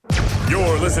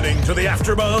You're listening to the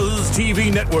AfterBuzz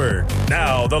TV Network,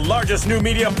 now the largest new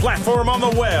media platform on the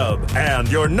web, and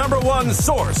your number one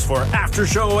source for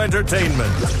after-show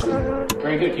entertainment.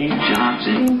 Very good, Keith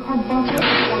Johnson.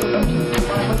 From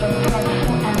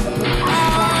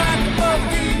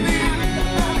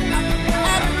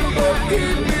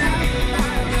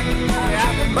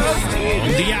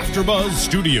the AfterBuzz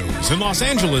Studios in Los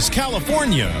Angeles,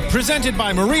 California, presented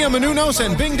by Maria Menounos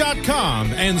and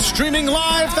Bing.com, and streaming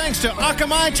live thanks to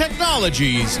Akamai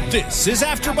Technologies, this is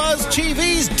AfterBuzz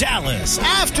TV's Dallas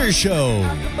After Show.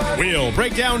 We'll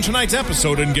break down tonight's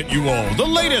episode and get you all the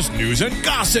latest news and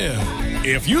gossip.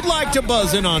 If you'd like to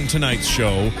buzz in on tonight's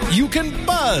show, you can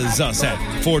buzz us at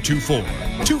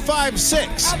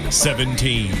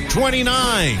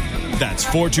 424-256-1729. That's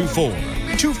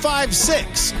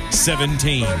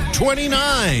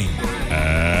 424-256-1729.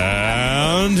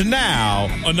 And now,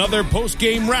 another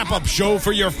post-game wrap-up show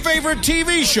for your favorite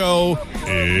TV show.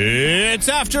 It's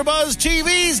AfterBuzz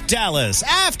TV's Dallas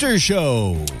After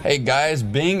Show. Hey guys,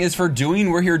 Bing is for doing.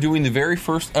 We're here doing the very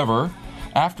first ever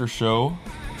after show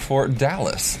for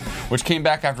Dallas, which came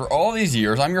back after all these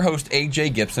years. I'm your host,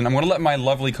 AJ Gibson. I'm going to let my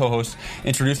lovely co-hosts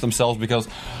introduce themselves because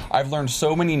I've learned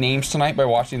so many names tonight by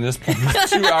watching this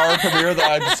 2-hour premiere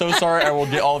that I'm so sorry I will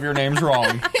get all of your names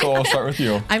wrong. So I'll start with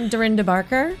you. I'm Dorinda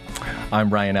Barker. I'm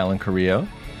Ryan Allen Carrillo.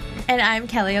 And I'm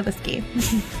Kelly Obiski.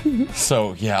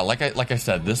 So yeah, like I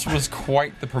said, this was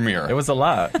quite the premiere. It was a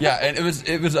lot. Yeah, and it was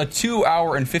a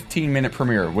 2-hour and 15-minute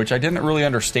premiere, which I didn't really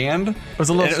understand. It was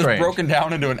a little strange. It was broken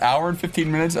down into an hour and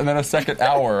 15 minutes and then a second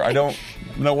hour. I don't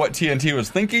know what TNT was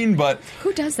thinking, but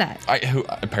Who does that?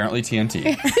 Apparently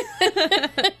TNT.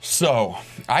 So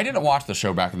I didn't watch the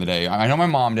show back in the day. I know my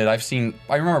mom did. I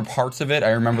remember parts of it.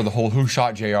 I remember the whole Who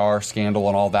Shot JR scandal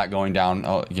and all that going down.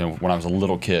 When I was a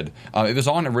little kid. It was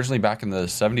on originally back in the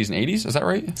 70s and 80s. Is that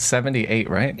right? 78,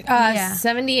 right? Yeah.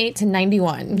 78 to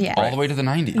 91. Yeah. All the way to the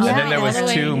 90s. And then there all was the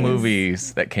way two to-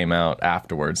 movies that came out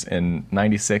afterwards in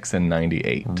 96 and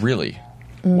 98. Really?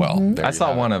 Well, there I you saw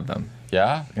have it. one of them.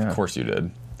 Yeah? Yeah. Of course you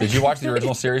did. Did you watch the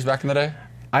original series back in the day?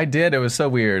 I did. It was so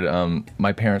weird.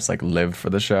 My parents lived for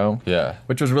the show. Yeah.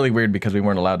 Which was really weird because we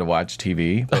weren't allowed to watch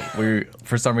TV. But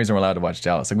for some reason, we're allowed to watch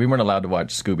Dallas. We weren't allowed to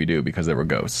watch Scooby-Doo because there were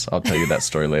ghosts. I'll tell you that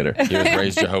story later. He was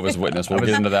raised Jehovah's Witness. We'll get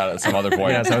into that at some other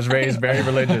point. Yes, I was raised very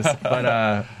religious.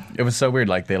 But it was so weird.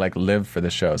 They lived for the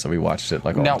show, so we watched it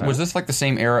all Now, the time. was this the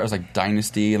same era as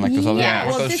Dynasty and those other Yeah, weren't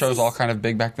well, those this shows is- all kind of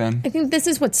big back then? I think this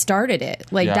is what started it.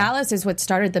 Yeah. Dallas is what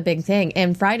started the big thing.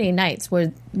 And Friday nights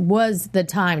was the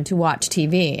time to watch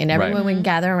TV. And everyone Right. would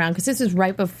gather around because this was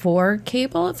right before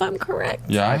cable, if I'm correct.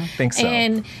 Yeah. I think so.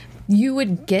 And you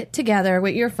would get together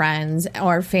with your friends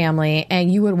or family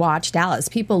and you would watch Dallas.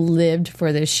 People lived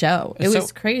for this show. It It's was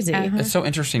so- crazy. It's so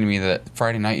interesting to me that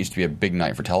Friday night used to be a big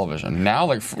night for television.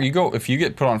 Now, if you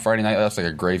get put on Friday night, that's like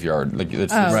a graveyard.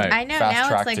 It's Right. I know, fast now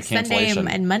track it's to Sunday cancellation.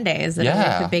 and Mondays that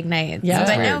Yeah. are the big nights. Yeah. But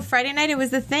That's no, weird. Friday night it was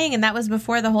the thing, and that was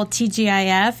before the whole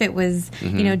TGIF. It was,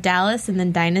 Dallas and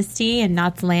then Dynasty and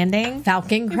Knots Landing.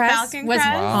 Falcon Crest Falcon was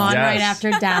Crest. on Yes. right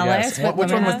after Dallas. Yes. with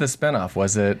Which one was Loretta. the spinoff?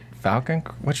 Was it Falcon?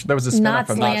 There was a spinoff Knots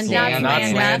from Landing. Knots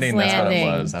Knots Landing. That's what it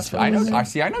Landing. was. That's what I it know. was.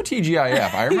 I know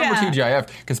TGIF. I remember Yeah. TGIF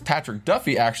because Patrick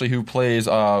Duffy, actually, who plays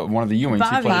one of the Ewings,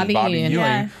 he plays Bobby Bobby Ewing. Ewing,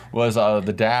 Yeah. was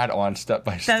the dad on Step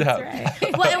by Step. That's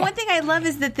right. Well, and one thing I love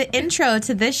is that the intro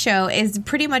to this show is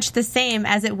pretty much the same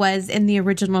as it was in the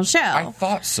original show. I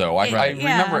thought so. I Yeah.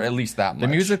 remember at least that much. The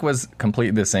music was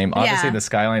completely the same. Obviously, Yeah. the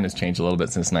skyline has changed a little bit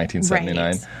since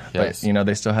 1979. Right. Yes. But,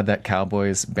 they still had that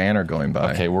Cowboys banner going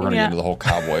by. Okay, we're going to Yeah. get into the whole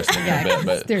Cowboys thing in a bit,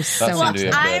 but There's so that much.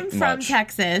 seemed to be a I'm bit from much.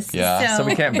 Texas, Yeah. So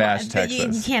we can't bash You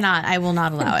Texas. cannot. I will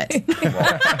not allow it.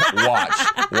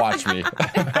 Watch me.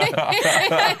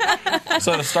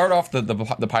 So to start off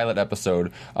the pilot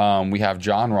episode, we have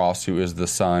John Ross, who is the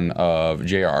son of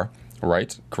JR.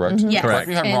 Right? Correct? Yes. Correct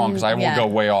me if I'm wrong, because I will Yeah. go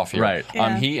way off here. Right.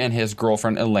 Yeah. He and his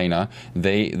girlfriend Elena,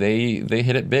 they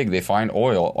hit it big. They find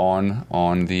oil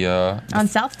on the On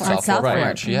South Fork. South Fork Right.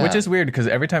 Ranch. Yeah. Which is weird because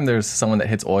every time there's someone that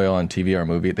hits oil on TV or a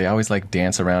movie, they always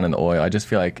dance around in the oil. I just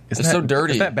feel like It's so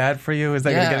dirty. Is that bad for you? Is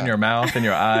that going Yeah. to get in your mouth and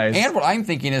your eyes? And what I'm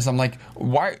thinking is, I'm like,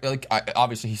 why?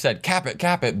 Obviously, he said cap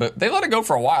it, but they let it go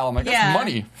for a while. I'm like, that's Yeah.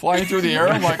 money flying through the air.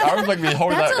 I'm like, I was like,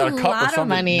 holding That's that a a cup or lot of something.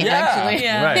 money, yeah. actually.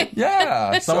 Yeah. Right.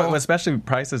 Yeah. Someone, So- especially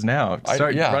prices now.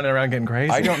 Start running around getting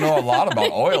crazy. I don't know a lot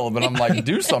about oil, but I'm like,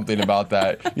 do something about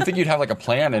that. You think you'd have like a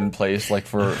plan in place, like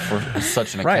for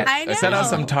such an account? I know. Set out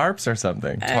some tarps or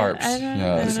something. Tarps. I don't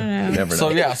know. You never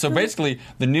know. So basically,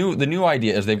 the new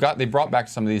idea is they brought back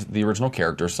some of the original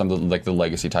characters, some of the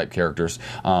legacy type characters.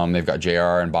 They've got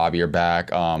JR and Bobby are back.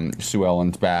 Sue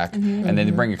Ellen's back, and then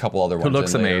they bring a couple other ones. Who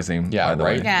looks in later. amazing? Yeah, by the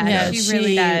right. way. Yeah, she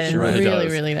really does. She really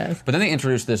does. Really does. But then they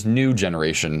introduced this new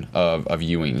generation of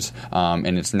Ewings,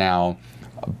 and it's now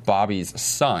Bobby's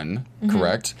son,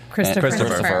 correct?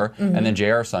 Christopher. And then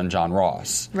JR's son, John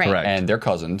Ross. Right. Correct. And they're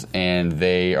cousins, and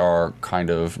they are kind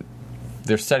of...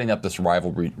 They're setting up this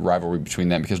rivalry between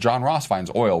them because John Ross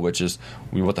finds oil, which is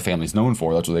what the family's known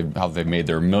for. That's how they've made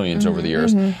their millions over the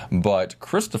years. But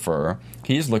Christopher,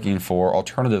 he's looking for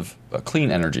alternative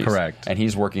clean energies. Correct. And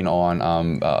he's working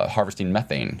on harvesting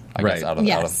methane, I guess, out of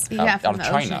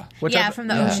China. From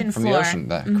the ocean from floor. the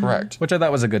ocean, correct. Which I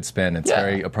thought was a good spin. It's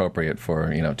very appropriate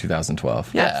for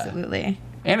 2012. Yeah. Absolutely.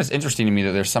 And it's interesting to me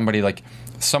that there's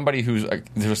somebody who's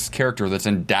this character that's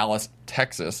in Dallas,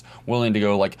 Texas, willing to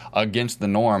go like against the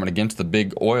norm and against the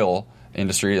big oil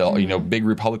industry, big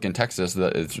Republican Texas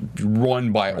that is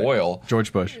run by oil.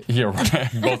 George Bush. Yeah, right.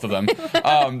 Both of them.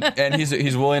 And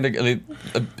he's willing to.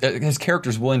 His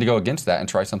character's willing to go against that and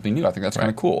try something new. I think that's kind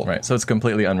of cool. Right. So it's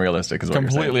completely unrealistic. Is what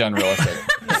Completely unrealistic.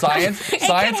 Science. Could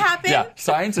happen. Yeah.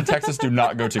 Science and Texas do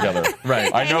not go together. Right.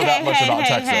 I know that much about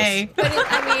Texas.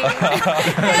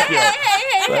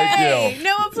 Thank you.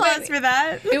 No applause for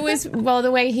that. It was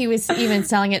the way he was even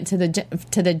selling it to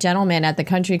the gentleman at the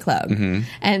country club,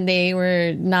 and they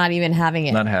were not even having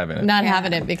it. Not having it. Not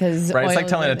having it because Right. It's like oil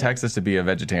telling is a in it. Texas to be a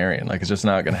vegetarian. Like it's just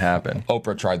not going to happen.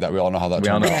 Oprah tried that. We all know how that We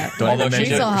all turned know. out. Don't Although even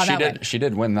she mention it. did, How that went. she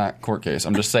did win that court case.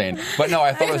 I'm just saying. But no,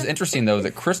 I thought it was interesting though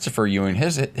that Christopher Ewing,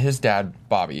 his dad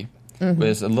Bobby,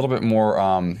 was a little bit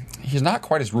more. He's not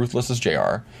quite as ruthless as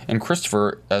JR, and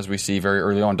Christopher, as we see very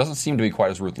early on, doesn't seem to be quite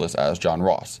as ruthless as John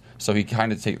Ross. So he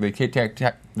kind of they take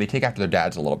after their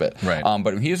dads a little bit. Right.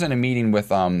 But he was in a meeting with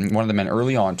one of the men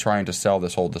early on trying to sell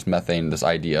this methane, this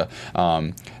idea.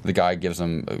 The guy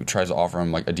tries to offer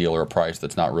him like a deal or a price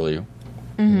that's not really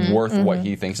worth what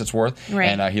he thinks it's worth. Right.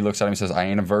 And he looks at him and says, I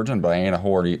ain't a virgin, but I ain't a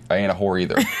whore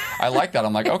either. I like that.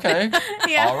 I'm like, okay.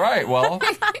 Yeah. All right. Well,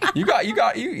 you got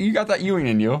that Ewing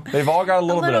in you. They've all got a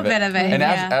little bit of it. And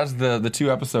as the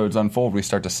two episodes unfold, we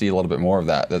start to see a little bit more of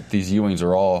that these Ewings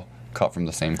are all cut from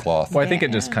the same cloth. Well, I think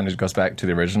it just kind of goes back to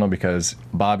the original because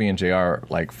Bobby and JR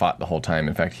fought the whole time.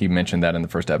 In fact, he mentioned that in the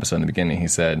first episode in the beginning. He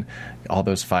said all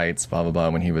those fights, blah, blah, blah,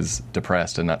 when he was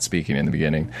depressed and not speaking in the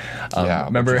beginning.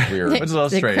 Remember? Which is weird. Which is a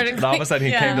little strange. And all of a sudden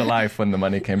he came to life when the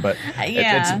money came. But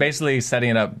it's basically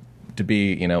setting it up to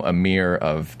be, a mirror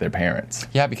of their parents.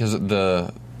 Yeah, because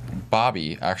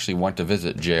Bobby actually went to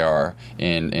visit JR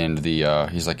in the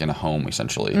he's like in a home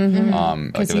essentially,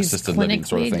 like an assisted living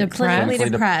sort of thing.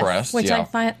 Clinically depressed. Which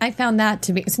I found that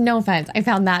to be, no offense, I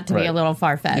found that to be a little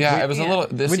far-fetched. Yeah, it was a little.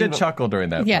 We did chuckle during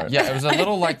that part. Yeah, it was a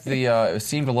little like it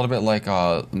seemed a little bit like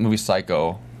movie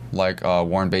Psycho. Like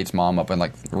Warren Beatty's mom up in in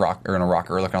a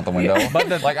rocker looking out the window.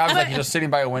 He's just sitting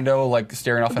by a window,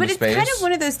 staring off into space. But it's kind of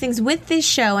one of those things with this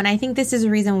show, and I think this is a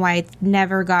reason why it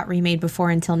never got remade before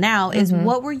until now, is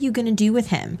what were you going to do with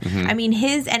him? I mean,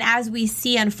 and as we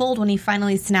see unfold when he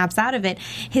finally snaps out of it,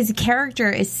 his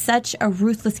character is such a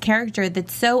ruthless character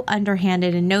that's so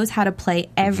underhanded and knows how to play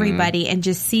everybody and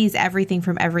just sees everything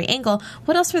from every angle.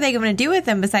 What else were they going to do with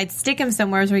him besides stick him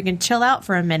somewhere so he can chill out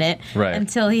for a minute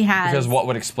until he has... Because what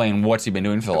would explain what's he been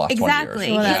doing for the last 20 years. Exactly.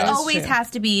 He always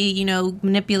has to be,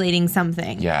 manipulating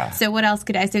something. Yeah. So what else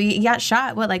could I... So he got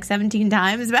shot, 17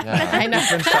 times back then? I know.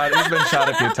 He's been shot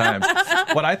a few times.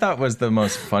 What I thought was the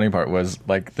most funny part was,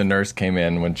 the nurse came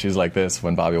in when she's like this,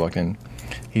 when Bobby walked in.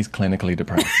 He's clinically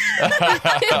depressed.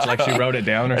 It's like she wrote it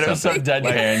down or something. It was so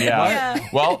deadpan, yeah.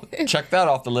 Well, check that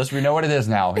off the list. We know what it is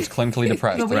now. He's clinically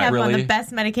depressed. But we have on the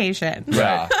best medication.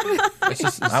 Yeah.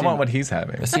 I want what he's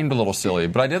having. It seemed a little silly,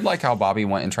 but I did like how Bobby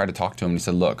went and tried to talk to him. And he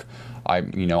said, "Look,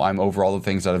 I'm over all the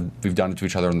things that we've done to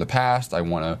each other in the past. I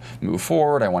want to move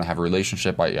forward. I want to have a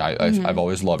relationship. I've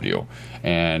always loved you."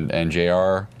 And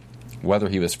JR, whether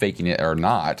he was faking it or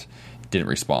not, didn't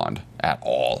respond at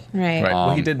all. Right.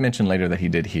 Well, he did mention later that he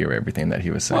did hear everything that he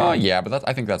was saying. Well, yeah, but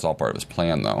I think that's all part of his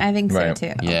plan, though. I think so,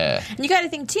 too. Yeah. And you got to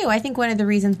think, too, I think one of the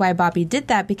reasons why Bobby did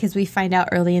that, because we find out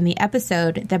early in the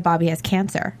episode that Bobby has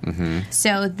cancer.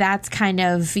 So that's kind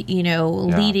of,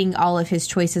 leading all of his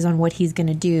choices on what he's going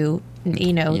to do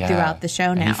throughout the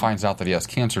show now. And he finds out that he has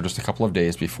cancer just a couple of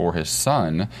days before his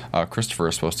son, Christopher,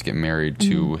 is supposed to get married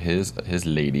to his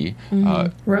lady,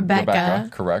 Rebecca.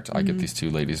 Correct. I get these two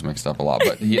ladies mixed up a lot,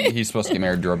 but he's supposed to get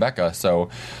married to Rebecca. So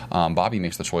Bobby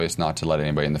makes the choice not to let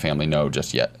anybody in the family know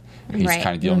just yet. He's Right.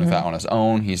 kind of dealing with that on his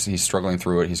own. He's struggling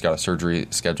through it. He's got a surgery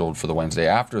scheduled for the Wednesday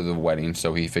after the wedding,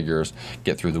 so he figures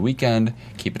get through the weekend,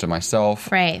 keep it to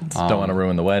myself. Right. Don't want to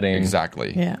ruin the wedding.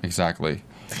 Exactly. Yeah. Exactly.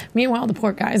 Meanwhile, the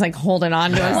poor guy's like holding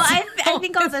on to his. Well, I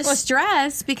think all the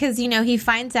stress because, he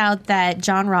finds out that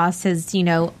John Ross has,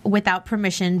 without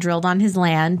permission, drilled on his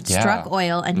land, Yeah. struck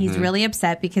oil, and he's really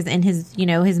upset because in his,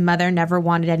 his mother never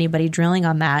wanted anybody drilling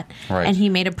on that. Right. And he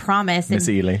made a promise. Miss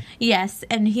Ely. Yes,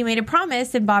 and he made a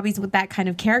promise, and Bobby's with that kind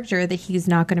of character that he's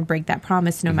not going to break that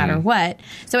promise no matter what.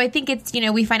 So I think it's,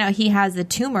 we find out he has a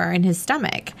tumor in his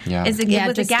stomach. Yeah. It was a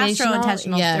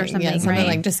gastrointestinal or something, something right?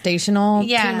 like gestational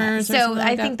tumors. Or So something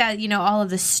like I think that all of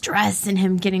the stress and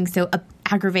him getting so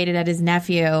aggravated at his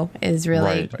nephew is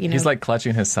really, Right. He's like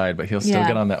clutching his side, but he'll still Yeah.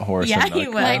 get on that horse Yeah, and, he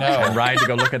will. and ride to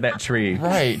go look at that tree.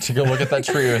 Right. To go look at that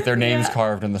tree with their names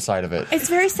carved in the side of it. It's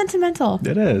very sentimental.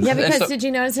 It is. Yeah, because so- did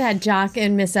you notice it had Jock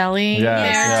and Miss Ellie Yes.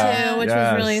 there Yeah. too, which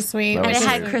Yes. was really sweet. That And was it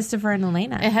had sweet. Christopher and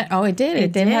Elena. It did.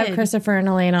 It did have did. Christopher and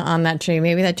Elena on that tree.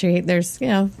 Maybe that tree. There's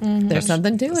there's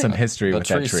something to it. Some history The with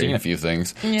that tree's tree. seen a few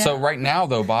things. So right now,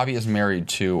 though, Bobby is married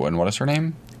to, and what is her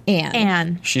name?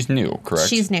 Anne. She's new, correct?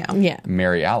 She's new. Yeah.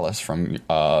 Mary Alice from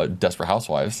Desperate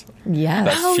Housewives. Yeah.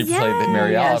 She played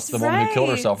Mary yes, Alice, the woman who killed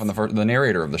right. herself in the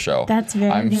narrator of the show. That's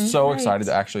very I'm so right. excited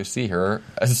to actually see her,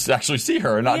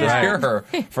 and not just hear her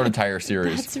for an entire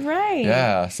series. That's right.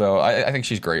 Yeah, so I think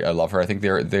she's great. I love her. I think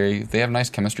they have nice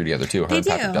chemistry together too. Her They and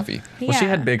Patrick do. Duffy. Well, she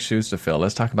had big shoes to fill.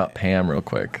 Let's talk about Pam real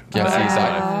quick.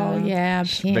 Yeah, Oh yeah.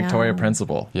 Pam. Victoria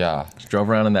Principal. Yeah. She drove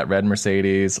around in that red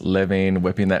Mercedes, living,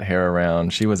 whipping that hair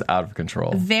around. She was out of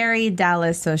control. Very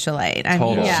Dallas socialite. I mean,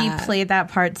 Totally. Yeah. she played that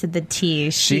part to the T.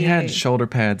 She had shoulder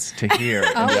pads to here.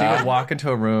 And she Yeah. would walk into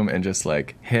a room and just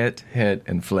like hit,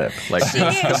 and flip. Like She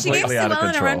did. She gave completely Sue out of Ellen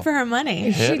a control. run for her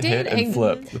money. She Hit, did. and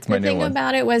flip. That's my the new thing one.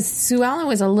 about it was Sue Ellen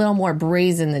was a little more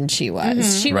brazen than she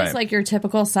was. She was Right. like your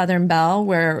typical Southern belle,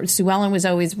 where Sue Ellen was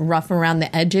always rough around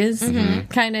the edges,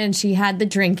 kind of, and she had the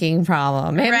drinking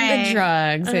problem and Right. the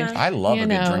drugs. And, I love you a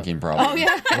good know. drinking problem. Oh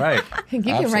yeah, Right. you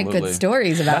can write Absolutely. good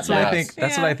stories about That's what that. I think.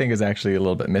 That's what I think is actually a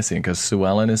little bit missing because Sue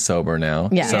Ellen is sober now.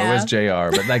 Yeah. So Yeah. is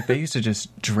JR. But like they used to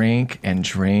just drink and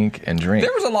drink and drink.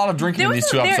 There was a lot of drinking in There these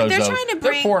was two a- they're- episodes. they're though. trying to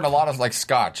They're bring- pouring a lot of like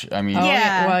scotch. I mean,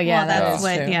 yeah. Well, yeah, that's that's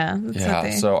what. true. Yeah, that's what yeah.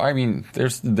 they- So I mean,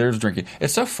 there's drinking.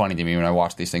 It's so funny to me when I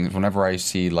watch these things. Whenever I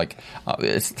see like,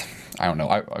 I don't know.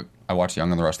 I watch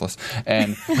Young and the Restless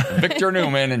and Victor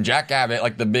Newman and Jack Abbott,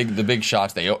 like the big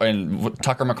shots. And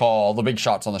Tucker McCall, the big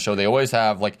shots on the show. They always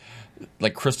have like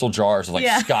crystal jars of like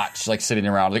Yeah. scotch like sitting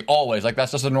around. Like always, like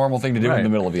that's just a normal thing to do in Right. the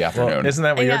middle of the afternoon. Well, isn't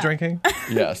that what you're Yeah. drinking?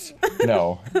 Yes.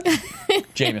 No.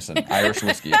 Jameson, Irish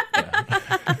whiskey.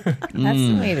 That's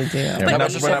the way to do it. Yeah, But we're it's not,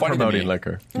 just we're so not funny to promoting me.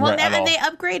 liquor. Well, Right, now at all. they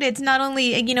upgraded. It's not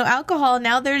only alcohol.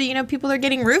 Now they're people are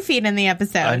getting roofied in the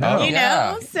episode. I know. You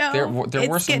Yeah. know, so There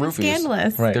were it's some getting roofies.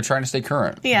 scandalous. Right. They're trying to stay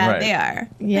current. Yeah, Right. they are.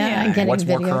 Yeah, They and are. getting What's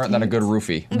more video current than a tapes. good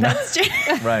roofie? That's true.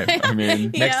 Right. I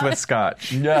mean, Mixed Yeah. with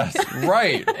scotch. yes,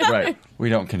 right. Right. We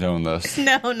don't condone this.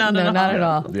 No, not No, at all. not at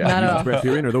all. Yeah. Not at all. Expressed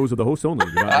herein are those of the hosts only.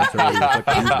 Do not necessarily reflect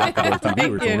the views of AfterBuzz TV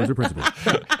or its owners or principals.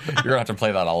 You're gonna have to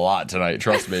play that a lot tonight.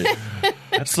 Trust me.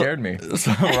 That scared me.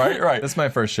 So, right. This is my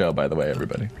first show, by the way,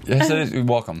 everybody. Yes, it is.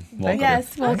 Welcome.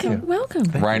 Yes, welcome. Welcome.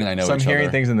 Ryan and I know So I'm each hearing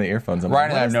other. things in the earphones. I'm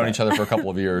Ryan and like, I what have is known that? each other for a couple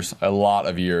of years, a lot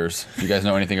of years. If you guys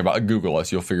know anything about Google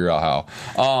us, you'll figure out how.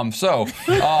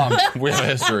 We have a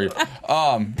history.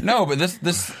 No, but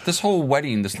this whole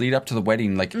wedding, this lead up to the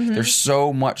wedding, like there's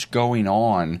so much going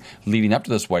on leading up to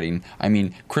this wedding. I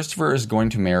mean, Christopher is going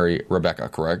to marry Rebecca,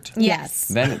 correct? Yes.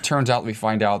 Then it turns out we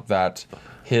find out that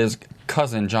his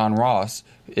cousin John Ross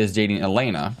is dating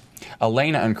Elena.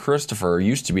 Elena and Christopher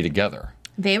used to be together.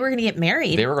 They were going to get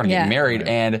married. They were going to Yeah. get married,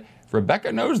 and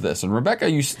Rebecca knows this. And Rebecca,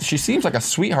 she seems like a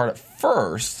sweetheart at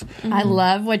first. I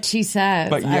love what she says.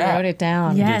 But yeah. I wrote it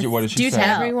down. Yes. What did she Do say?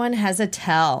 tell. Everyone has a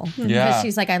tell. Yeah. Because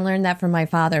she's like, I learned that from my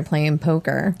father playing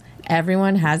poker.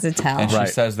 Everyone has a tell. And she Right.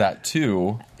 said that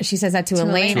to She says that to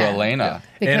Elena. Elena.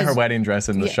 In her Because- wedding dress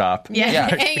in the shop. Yeah.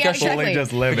 Yeah, Yeah, because Fully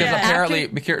just living. Because Yeah.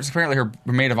 apparently her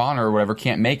maid of honor or whatever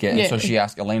can't make it, and Yeah. so she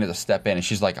asked Elena to step in, and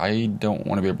she's like, "I don't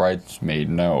want to be a bridesmaid.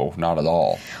 No, not at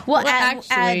all." Well, Well, at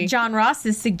actually- John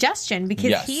Ross's suggestion, because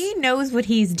Yes. he knows what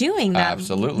he's doing.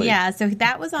 Absolutely. Yeah, so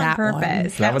that was on That one.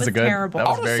 purpose. That was a good- terrible. that I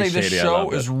was want to very say this shady. I show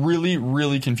loved it. is really,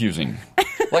 really confusing.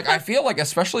 Like I feel like,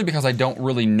 especially because I don't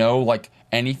really know like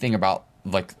anything about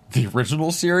like the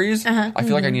original series, I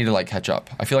feel like I need to like catch up.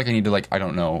 I feel like I need to like, I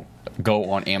don't know,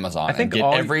 go on Amazon and get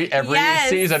every Yes.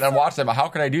 season and watch them. How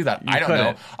could I do that? I don't know.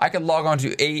 couldn't. I could log on to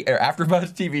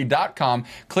AfterBuzzTV.com,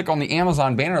 click on the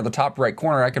Amazon banner at the top right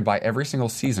corner. I could buy every single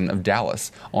season of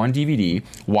Dallas on DVD,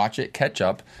 watch it, catch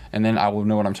up, and then I will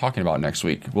know what I'm talking about next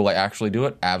week. Will I actually do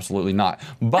it? Absolutely not.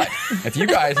 But if you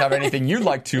guys have anything you'd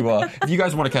like to, if you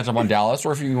guys want to catch up on Dallas,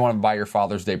 or if you want to buy your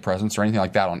Father's Day presents or anything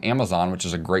like that on Amazon, which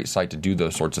is a great site to do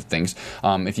those sorts of things,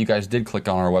 if you guys did click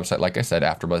on our website, like I said,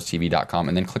 AfterBuzzTV.com,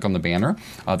 and then click on the banner,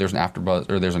 there's an AfterBuzz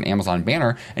or there's an Amazon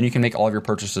banner, and you can make all of your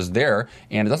purchases there,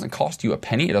 and it doesn't cost you a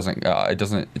penny.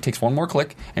 It takes one more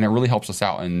click, and it really helps us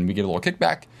out, and we get a little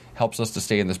kickback. Helps us to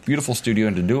stay in this beautiful studio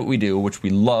and to do what we do, which we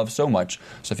love so much.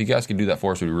 So if you guys can do that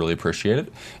for us, we'd really appreciate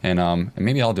it. And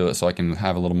maybe I'll do it so I can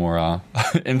have a little more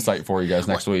insight for you guys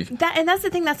next week. That's the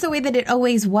thing. That's the way that it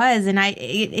always was. And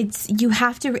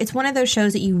it's one of those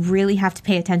shows that you really have to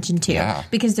pay attention to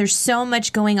because there's so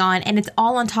much going on and it's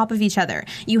all on top of each other.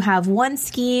 You have one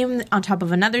scheme on top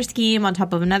of another scheme on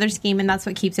top of another scheme, and that's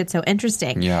what keeps it so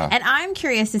interesting. Yeah. And I'm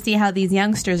curious to see how these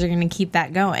youngsters are going to keep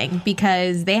that going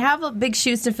because they have a big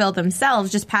shoes to fill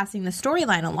themselves just passing the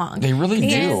storyline along. They really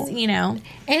do. You know.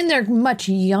 And they're much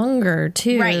younger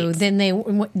too Right. than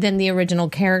the original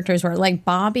characters were. Like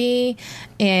Bobby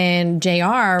and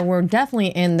JR were definitely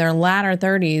in their latter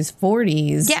 30s,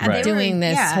 40s Yeah, Right. doing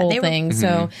this whole thing.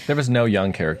 So There was no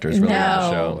young characters really on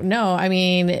the show. no, I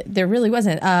mean there really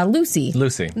wasn't. Lucy.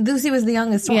 Lucy was the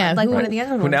youngest one, Yeah, like who- one of the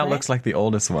younger ones. Who now right? looks like the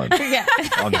oldest one Yeah.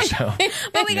 on the show.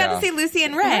 But we got to see Lucy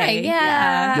and Ray. Right, yeah.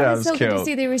 Yeah, It it was was so good to cute.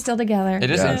 see they were still together. It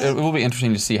is. Yes. It will be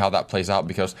interesting to see how that plays out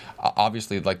because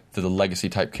obviously, like the legacy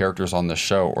type characters on the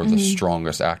show are the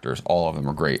strongest actors. All of them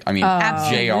are great. I mean,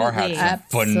 JR had some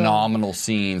Absolutely. phenomenal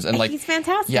scenes, and like He's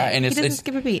fantastic. Yeah, and He it's doesn't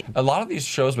skip a beat. A lot of these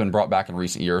shows have been brought back in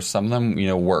recent years. Some of them,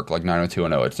 work like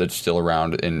 90210. It's still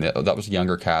around, and that was a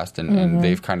younger cast, and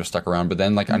they've kind of stuck around. But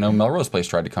then, like I know Melrose Place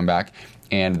tried to come back,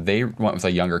 and they went with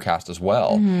a younger cast as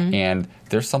well. And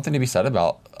there's something to be said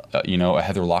about a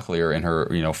Heather Locklear in her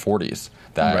 40s.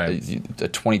 That Right. a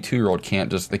 22-year-old can't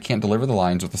deliver the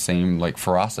lines with the same like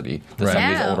ferocity that some of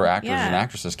these No, older actors yeah. and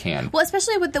actresses can. Well,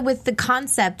 especially with the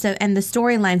concept and the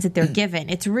storylines that they're given,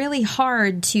 it's really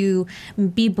hard to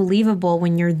be believable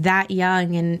when you're that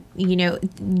young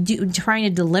and trying to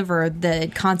deliver the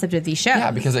concept of these shows.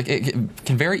 Yeah, because it can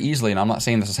very easily, and I'm not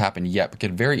saying this has happened yet, but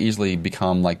could very easily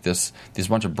become like this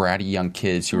bunch of bratty young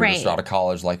kids who are just Right. out of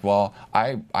college. Like, well,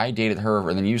 I dated her,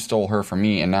 and then you stole her from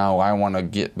me, and now I want to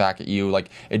get back at you. Like,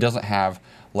 it doesn't have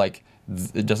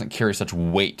it doesn't carry such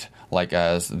weight like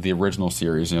as the original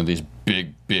series. These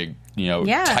big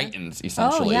titans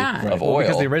essentially of oil.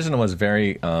 Because the original was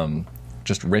very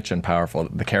just rich and powerful.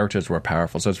 The characters were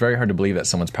powerful, so it's very hard to believe that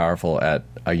someone's powerful at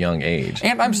a young age.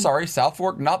 And I'm sorry, South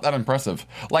Fork, not that impressive.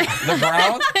 Like,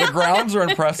 the grounds are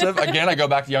impressive. Again, I go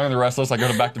back to Young and the Restless. I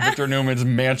go back to Victor Newman's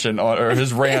mansion or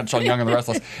his ranch on Young and the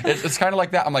Restless. It's kind of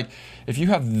like that. I'm like, if you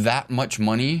have that much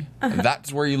money,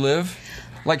 that's where you live.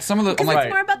 Like some of the, I'm like, It's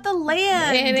more about the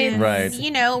land, and, Right.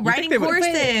 riding they would-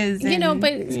 horses.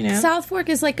 But South Fork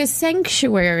is like a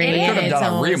sanctuary. It could have in done its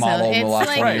a own, remodel so in the it's last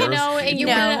like, 20 years. and you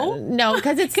No. no,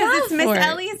 because it's Because South it's Miss Fork.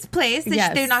 Elliott's place.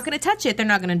 Yes. They're not going to touch it. They're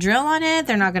not going to drill on it.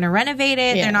 They're not going to renovate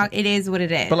it. Yeah. They're not. It is what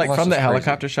it is. But like Well, from the that's just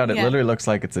helicopter shot, it Yeah. literally looks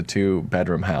like it's a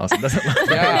 2-bedroom house. It doesn't look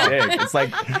Yeah. very big. It's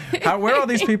like, where are all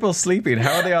these people sleeping?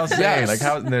 How are they all staying? Yes. Like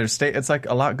how they're stay? It's like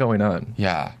a lot going on.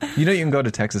 yeah, You can go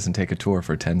to Texas and take a tour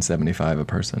for $10.75 a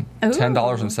person.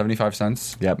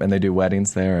 $10.75. Yep, and they do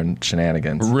weddings there and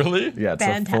shenanigans. Really? Yeah, it's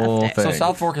a full Fantastic. thing. So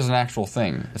South Fork is an actual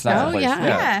thing. It's not a Oh, place. yeah.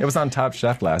 Yeah. It was on Top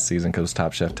Chef last season because it was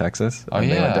Top Chef Texas. Oh, and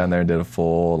they yeah. went down there and did a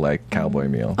full cowboy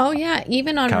meal. Oh yeah,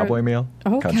 even on Cowboy meal?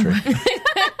 Oh, Country.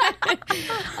 on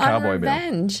Cowboy meal.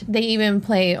 Revenge, they even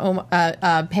pay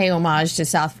homage to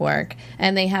South Fork,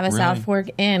 and they have a South Really? Fork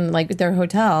Inn, like their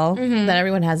hotel that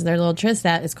everyone has their little tryst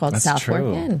at. It's called That's South true.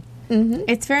 Fork Inn.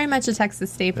 it's very much a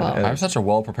Texas staple. I'm such a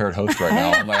well-prepared host right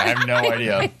now. I'm like, I have no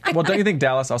idea. Well, don't you think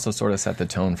Dallas also sort of set the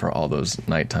tone for all those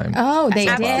nighttime? Oh, they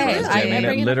Absolutely. did. I mean,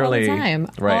 bring it up all the time.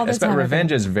 right. All the Especially time.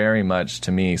 Revenge is very much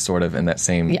to me sort of in that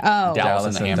same Oh. Dallas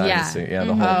Dallas and and the Dynasty. Hamptons. Yeah,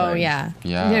 the whole Oh thing. yeah,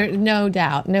 Yeah. No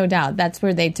doubt. That's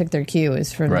where they took their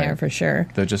cues from Right. there for sure.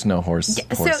 There's just no horses.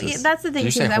 So that's the thing Did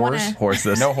you too. say I want horse? to.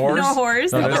 Horses. No horse? No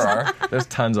horse. No, No, there are. there's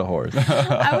tons of horse.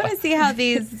 I want to see how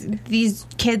these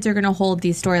kids are going to hold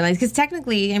these storylines because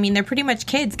technically, I mean, they're pretty much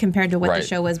kids compared to what the Right.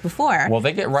 show was before. Well,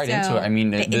 they get right So, into it. I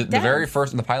mean, it the does. very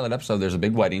first in the pilot episode, there's a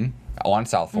big wedding on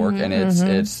South Fork, and it's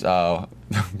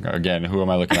again, who am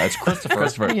I looking at? It's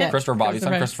Christopher. Yeah. Christopher Bobby's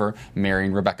son, Christopher,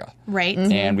 marrying Rebecca. Right.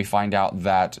 And we find out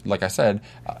that, like I said,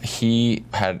 he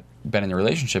had been in a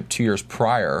relationship 2 years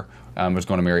prior. Was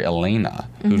going to marry Elena,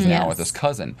 who's now with his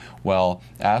cousin. Well,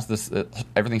 as this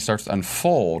everything starts to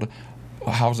unfold,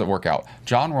 how does it work out?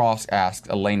 John Ross asks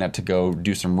Elena to go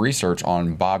do some research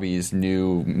on Bobby's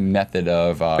new method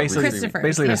of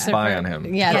basically to spy on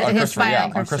him. Yeah, spy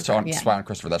on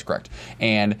Christopher. That's correct.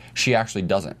 And she actually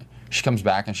doesn't. She comes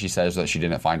back and she says that she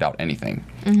didn't find out anything.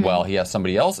 Well, he has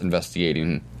somebody else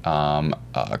investigating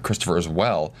Christopher as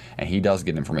well, and he does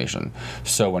get information.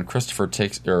 So when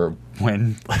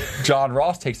when John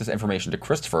Ross takes this information to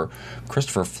Christopher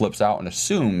flips out and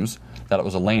assumes that it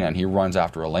was Elena, and he runs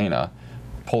after Elena,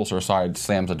 pulls her aside,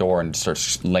 slams the door, and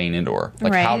starts laying into her.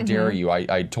 Like, how dare you?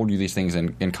 I told you these things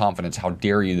in confidence. How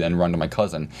dare you then run to my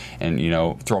cousin and,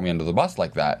 throw me under the bus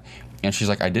like that? And she's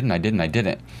like, I didn't.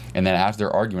 And then as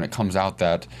they're arguing, it comes out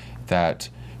that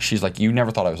she's like, you never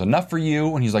thought I was enough for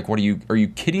you. And he's like, are you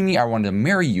kidding me? I wanted to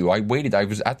marry you. I waited. I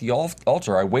was at the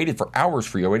altar. I waited for hours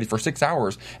for you. I waited for 6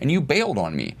 hours, and you bailed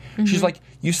on me. She's like,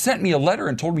 you sent me a letter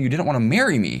and told me you didn't want to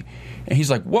marry me. And he's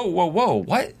like, whoa,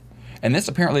 what? And this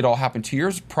apparently had all happened 2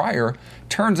 years prior.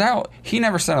 Turns out he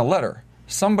never sent a letter.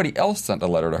 Somebody else sent a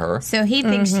letter to her. So he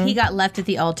thinks he got left at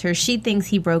the altar. She thinks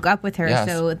he broke up with her. Yes.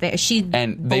 So she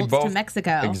bolts to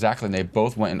Mexico. Exactly. And they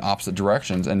both went in opposite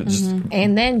directions. And it just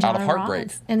and then out of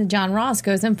heartbreak. John Ross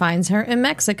goes and finds her in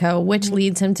Mexico, which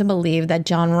leads him to believe that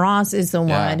John Ross is the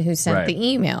one who sent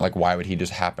the email. Like, why would he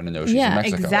just happen to know she's in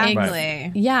Mexico? Exactly.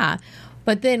 Right. Yeah.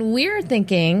 But then we're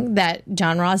thinking that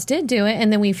John Ross did do it,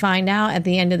 and then we find out at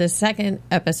the end of the second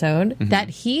episode that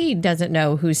he doesn't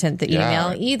know who sent the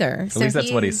email either. At least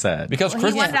that's what he said. Because he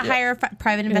wanted to hire a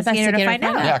private investigator to find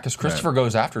out. Yeah, because Christopher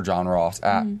goes after John Ross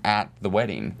at the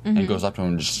wedding and goes up to him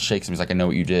and just shakes him. He's like, I know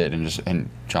what you did. And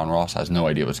John Ross has no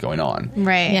idea what's going on.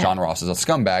 Right. John Ross is a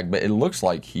scumbag, but it looks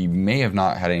like he may have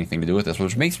not had anything to do with this,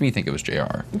 which makes me think it was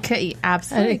JR.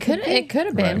 Absolutely. It could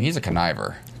have been. Right. He's a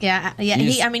conniver. Yeah.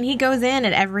 He goes in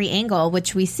at every angle,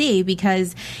 which we see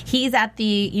because he's at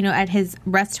the, at his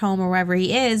rest home or wherever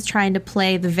he is, trying to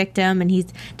play the victim, and he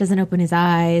doesn't open his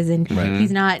eyes, and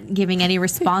he's not giving any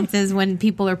responses when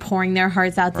people are pouring their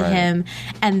hearts out to him.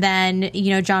 And then,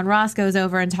 John Ross goes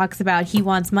over and talks about he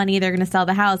wants money, they're going to sell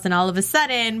the house, and all of a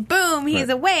sudden, boom, he's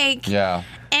awake. Yeah.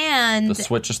 And the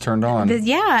switch is turned on.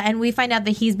 And we find out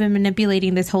that he's been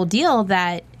manipulating this whole deal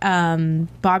that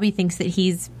Bobby thinks that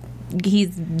he's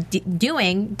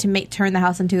doing to turn the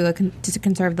house into to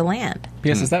conserve the land.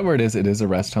 Yes, is that where it is? It is a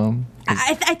rest home.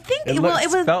 I think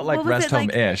it felt like rest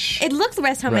home-ish. It looked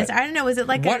rest home-ish. I don't know. Was it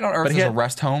like what on earth is a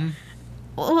rest home?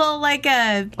 Well, like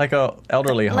a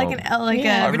elderly home, a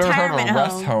I've never heard of a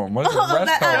rest home. What is a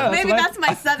rest home? Maybe that's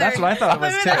my southern. That's what I thought it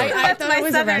was too. That's my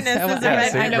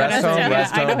southernness.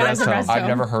 Rest home. I've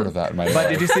never heard of that in my life.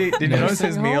 But did you notice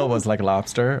his meal was like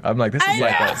lobster? I'm like, this is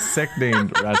like a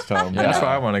sick-named rest home. That's where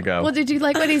I want to go. Well, did you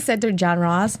like what he said to John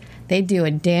Ross? They do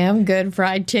a damn good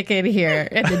fried chicken here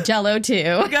at the Jello too.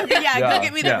 Go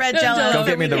get me the red Jello. Go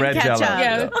get me the red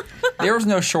Jello. There was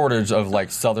no shortage of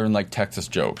like southern Texas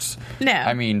jokes. No,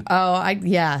 I mean,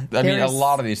 a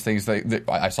lot of these things.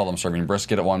 I saw them serving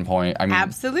brisket at one point. I mean,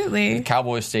 absolutely.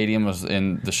 Cowboy Stadium was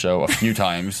in the show a few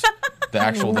times.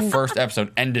 The first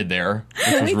episode ended there,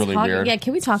 which was really weird. Yeah,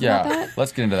 can we talk about that?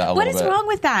 Let's get into that a little bit. What is wrong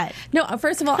with that? No,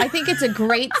 first of all, I think it's a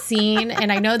great scene, and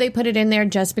I know they put it in there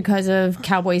just because of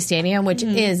Cowboy Stadium, which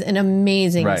is an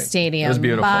amazing stadium. It was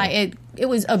beautiful. It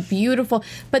was a beautiful,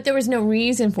 but there was no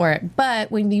reason for it.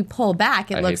 But when you pull back,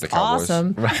 it looks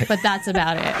awesome. Right. But that's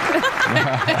about it.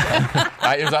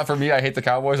 Is that for me? I hate the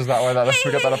Cowboys. Is that why we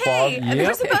got that applause?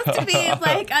 We're supposed to be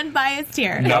unbiased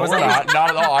here. No, we're not.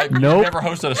 Not at all. I've never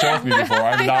hosted a show with me before.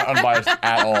 I'm not unbiased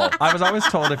at all. I was always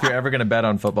told if you're ever going to bet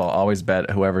on football, always bet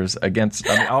whoever's against.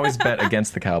 always bet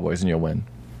against the Cowboys and you'll win.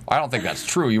 I don't think that's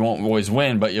true. You won't always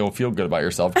win, but you'll feel good about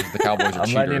yourself because the Cowboys are cheaters.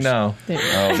 I'm letting you know.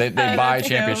 They buy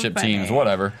championship teams,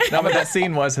 whatever. No, but that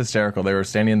scene was hysterical. They were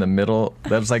standing in the middle.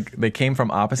 That was like they came from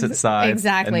opposite sides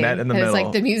and met in the middle. It's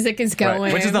like the music is going.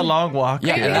 Right. Which is a long walk.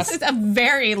 Yeah, this is a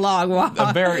very long walk.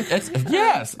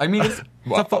 Yes. I mean, it's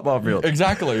a football field.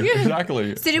 Exactly.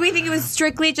 So do we think it was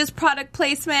strictly just product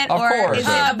placement? Of course. Is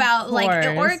it about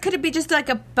or could it be just like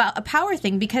a power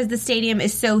thing because the stadium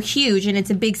is so huge and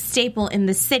it's a big staple in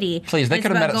the city? Please, they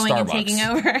could have met at Starbucks. And taking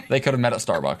over. They could have met at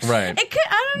Starbucks. Right. It could,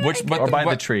 I don't know. Or by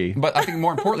the tree. But I think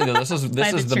more importantly, though, this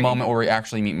is the moment where we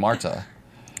actually meet Marta,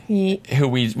 who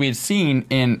we had seen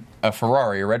in a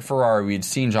red Ferrari. We had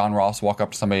seen John Ross walk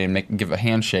up to somebody and give a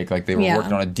handshake like they were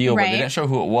working on a deal, but they didn't show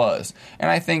who it was. And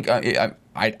I think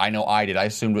I know I did. I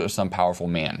assumed it was some powerful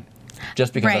man.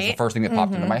 Just because that's the first thing that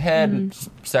popped into my head,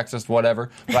 sexist,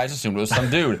 whatever. But I just assumed it was some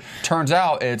dude. Turns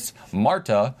out it's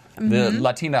Marta, the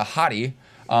Latina hottie,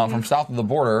 from south of the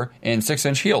border in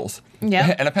 6-inch heels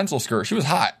Yep. and a pencil skirt. She was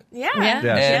hot.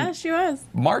 Yeah, she was.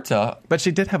 Marta, But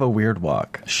she did have a weird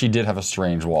walk. she did have a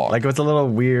strange walk. Like, it was a little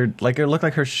weird. Like, it looked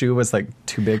like her shoe was, like,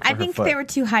 too big for I her think foot. they were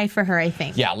too high for her, I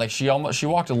think. yeah, like she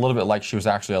walked a little bit like she was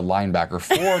actually a linebacker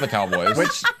for the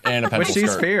Cowboys, and a pencil But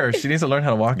she's skirt. fair. She needs to learn how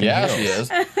to walk in Yeah, heels.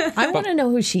 she is. I want to know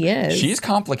who she is. She's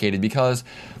complicated because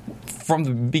from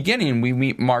the beginning we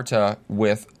meet Marta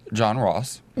with John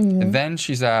Ross, and then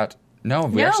she's at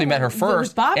we actually met her it was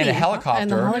first Bobby. in a helicopter. In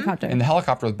the helicopter. In the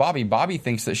helicopter with Bobby. Bobby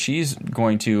thinks that she's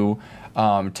going to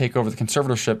take over the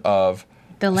conservatorship of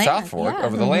The land, South Fork yeah.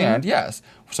 over the land. Yes,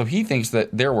 so he thinks that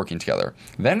they're working together.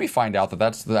 Then we find out that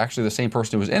that's actually the same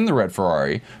person who was in the red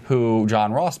Ferrari who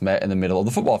John Ross met in the middle of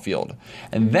the football field.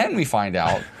 And then we find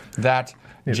out that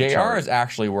JR is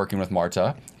actually working with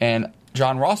Marta, and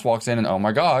John Ross walks in and, oh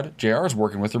my God, JR is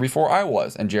working with her before I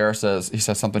was. And JR says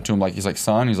something to him like, he's like,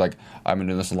 son, he's like, I've been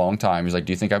doing this a long time. He's like,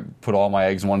 do you think I put all my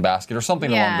eggs in one basket or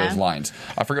something along those lines?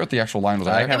 I forget what the actual line was.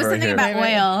 I It have was it right something here.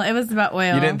 about oil. It was about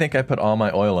oil. You didn't think I put all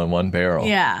my oil in one barrel.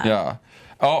 Yeah. Yeah.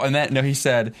 Oh, and then, no, he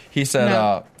said,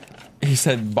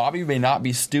 Bobby may not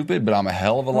be stupid, but I'm a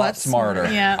hell of a lot smarter.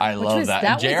 Yeah. I love that.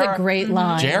 That was a great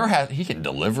line. JR he can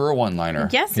deliver a one-liner.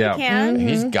 Yes, Yeah. you can.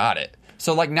 He's got it.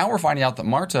 So, like, now we're finding out that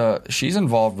Marta, she's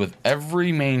involved with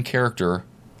every main character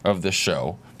of this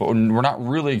show, but we're not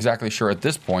really exactly sure at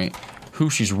this point who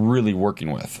she's really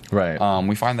working with. Right.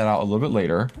 We find that out a little bit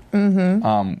later.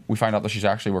 We find out that she's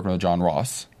actually working with John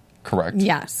Ross. Correct.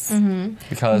 Yes.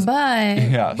 Because But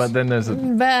yes. But then there's a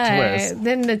twist.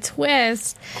 then the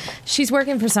twist, she's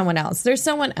working for someone else. There's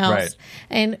someone else. Right.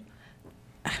 And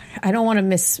I don't want to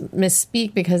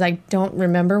misspeak because I don't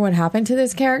remember what happened to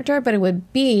this character, but it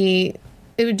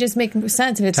would just make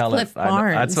sense if it's Cliff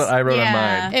Barnes. That's what I wrote Yeah.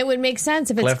 on mine. It would make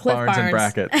sense if it's Cliff Cliff Barnes in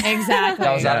brackets. Exactly.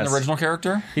 Now, was that an Yes. original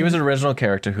character? He was an original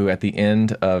character who, at the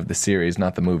end of the series,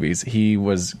 not the movies, he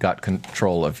got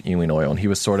control of Ewing Oil, and he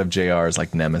was sort of JR's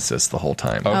like nemesis the whole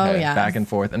time. Okay. Oh, yeah. Back and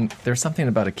forth. And there's something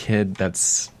about a kid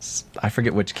that's, I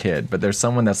forget which kid, but there's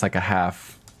someone that's like a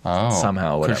half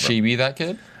somehow, whatever. Could she be that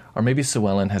kid? Or maybe Sue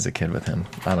Ellen has a kid with him.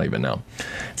 I don't even know.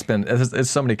 It's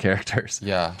so many characters.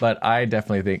 Yeah. But I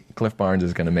definitely think Cliff Barnes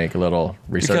is going to make a little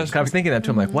research. Because- I was thinking that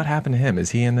too. I'm like, what happened to him? Is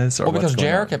he in this? Or Well, because what's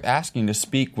going JR on? kept asking to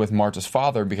speak with Marta's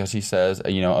father because he says,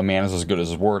 a man is as good as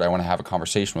his word. I want to have a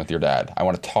conversation with your dad. I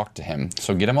want to talk to him.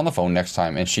 So get him on the phone next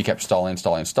time. And she kept stalling.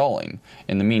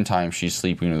 In the meantime, she's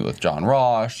sleeping with John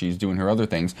Ross. She's doing her other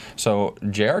things. So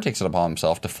JR takes it upon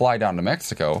himself to fly down to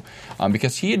Mexico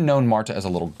because he had known Marta as a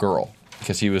little girl.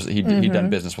 Because he'd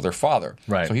done business with her father.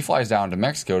 Right. So he flies down to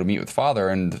Mexico to meet with father,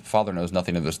 and the father knows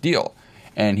nothing of this deal.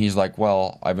 And he's like,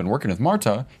 well, I've been working with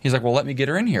Marta. He's like, well, let me get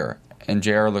her in here. And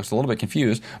JR looks a little bit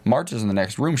confused. Marta's in the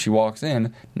next room. She walks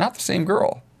in. Not the same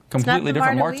girl. Completely the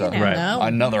different Marta Marta. we know. Right. No.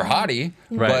 Another hottie,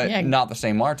 Right. but Yeah. not the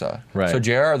same Marta. Right. So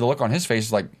JR, the look on his face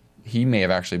is like he may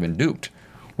have actually been duped.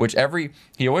 Which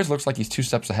he always looks like he's 2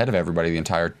 steps ahead of everybody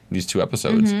these 2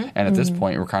 episodes. And at this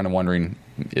point, we're kind of wondering,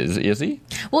 is he?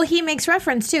 Well, he makes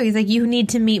reference too. He's like, you need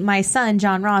to meet my son,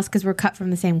 John Ross, because we're cut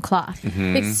from the same cloth.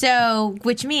 So,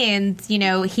 which means,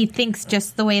 he thinks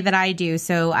just the way that I do.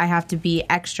 So I have to be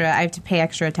extra. I have to pay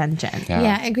extra attention.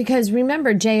 Yeah, and because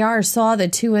remember, JR saw the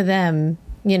two of them,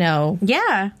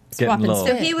 Yeah. swapping low. So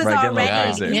sticks. he was Right, get a little already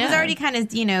crazy. he was Yeah. already kind of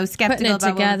skeptical Putting it about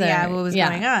together. what was Yeah.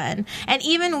 going on. And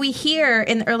even we hear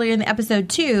earlier in the episode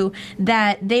too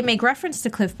that they make reference to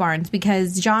Cliff Barnes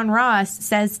because John Ross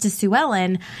says to Sue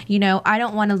Ellen, I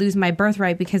don't want to lose my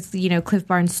birthright because Cliff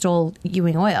Barnes stole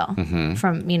Ewing Oil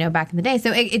from back in the day.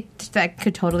 So that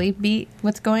could totally be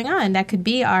what's going on. That could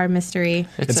be our mystery.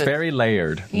 It's very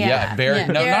layered. Yeah, very. Yeah.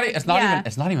 No, Very- it's not yeah. even.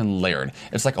 It's not even layered.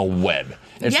 It's like a web.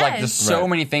 It's like Yes. there's so Right.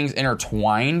 many things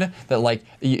intertwined that like.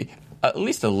 At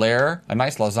least a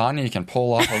nice lasagna, you can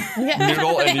pull off a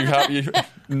noodle and you have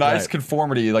nice Right.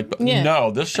 conformity. Like, Yeah.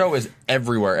 no, this show is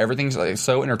everywhere. Everything's like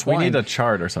so We intertwined. need a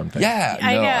chart or something. Yeah,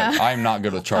 I no, know. I'm not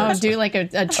good with Oh, charts. do like a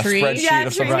tree. spreadsheet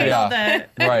of something. Yeah,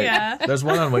 right. There's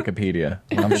one on Wikipedia.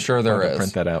 I'm sure there I'll is.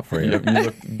 print that out for you.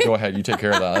 Go ahead, you take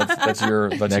care of that. That's your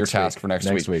task week. for next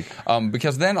Next week. week.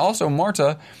 Because then also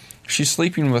Marta, she's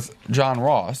sleeping with John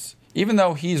Ross. Even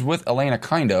though he's with Elena,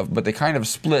 but they kind of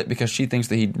split because she thinks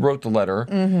that he wrote the letter.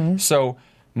 Mm-hmm. So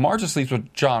Marta sleeps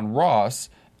with John Ross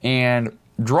and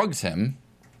drugs him.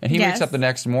 And he wakes Yes. up the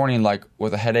next morning like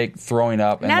with a headache, throwing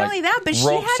up. And, Not like, only that, but she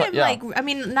ropes had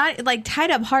him not like tied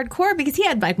up hardcore because he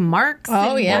had like marks.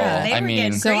 Oh, and, yeah. they Well, I were mean-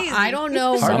 getting So crazy. I don't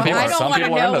know. Some people- I don't some want to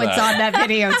people are know into what's that. on that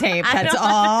videotape. That's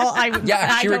all. Yeah,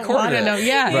 I she don't recorded wanna it. know.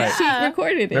 Yeah, Right. she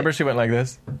recorded it. Remember she went like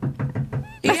this?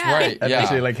 That's right. And Yeah. then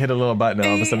she like hit a little button and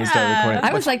all of a sudden started recording.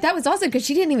 I was like, that was awesome because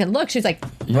she didn't even look. She was like,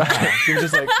 Right. She was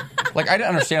just like, Like, I didn't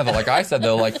understand that. Like I said,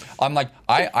 though, like, I'm like,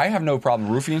 I have no problem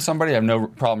roofing somebody. I have no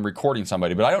problem recording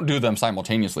somebody, but I don't do them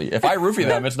simultaneously. If I roofie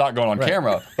them, it's not going on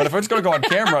camera. But if it's going to go on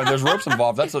camera and there's ropes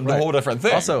involved, that's a whole different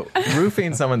thing. also,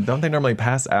 roofing someone, don't they normally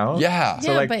pass out? yeah.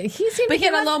 yeah, like- but he seemed But to get he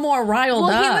a was- little more riled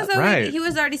Well, up. Right. he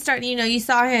was already starting, you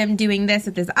saw him doing this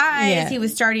with his eyes. Yeah. He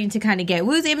was starting to kind of get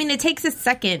woozy. I mean, it takes a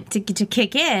second to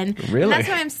kick in. Really? And that's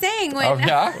what I'm saying. When, Oh,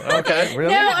 yeah? Okay.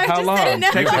 Really? No, I How just long? didn't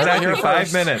know. Takes You heard it exactly here 5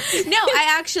 first. minutes. No,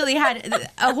 I actually had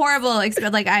a horrible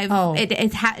experience. Like,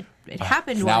 it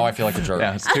happened Now I once. feel like a jerk.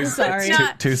 Yeah, it's too, sorry.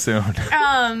 it's too soon.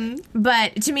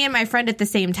 But to me and my friend at the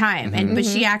same time, and but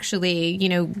she actually,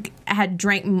 had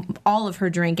drank all of her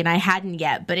drink, and I hadn't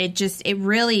yet. But it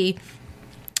really,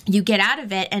 you get out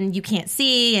of it and you can't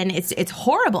see, and it's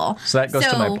horrible. So that goes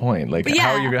to my point. Like,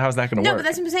 how's that going to No, work? but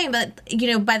that's what I'm saying.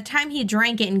 But by the time he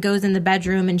drank it and goes in the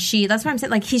bedroom, and that's what I'm saying.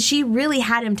 Like, she really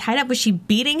had him tied up. Was she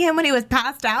beating him when he was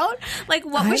passed out? Like,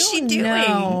 what was she doing?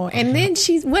 No. And then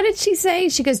what did she say?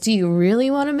 She goes, "Do you really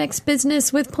want to mix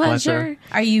business with pleasure?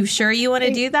 Are you sure you want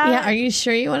to do that? Yeah, are you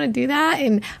sure you want to do that?"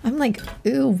 And I'm like,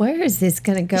 "Ooh, where is this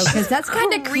going to go? Because that's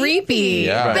kind of creepy."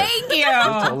 Yeah. Right. Thank you.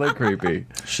 It's totally creepy.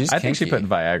 She's I think she kinky. put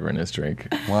Viagra in his drink.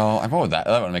 Well, I wouldn't that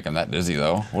wouldn't make him that dizzy,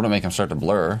 though. Wouldn't make him start to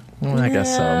blur. Well, I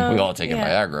guess so. We all taken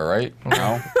Yeah. Viagra, right?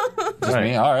 No, just Right.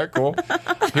 me. All right, cool.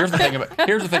 Here's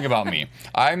the thing about me.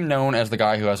 I'm known as the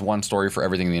guy who has one story for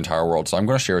everything in the entire world. So I'm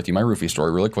going to share with you my roofie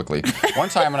story really quickly. One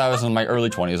time when I was in my early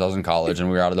 20s, I was in college and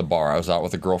we were out at the bar. I was out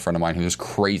with a girlfriend of mine who was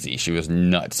crazy. She was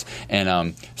nuts.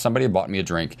 And somebody had bought me a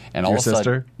drink. And all Your of a sudden,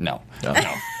 sister? no.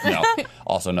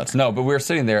 Also nuts. No, but we were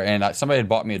sitting there and somebody had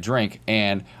bought me a drink.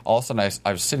 And all of a sudden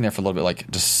I was sitting there for a little bit, like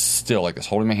just still like this,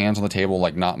 holding my hands on the table,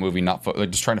 like not moving, like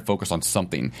just trying to focus on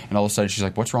something. And all of a sudden she's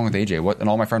like, "What's wrong with AJ?" And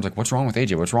all my friends are like, "What's wrong with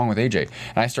AJ? What's wrong with AJ?"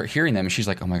 And I start hearing them, and she's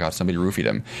like, "Oh my God, somebody roofied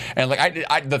him." And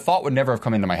like the thought would never have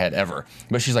come into my head ever.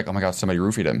 But she's like, "Oh my God, somebody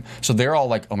roofied him." So they're all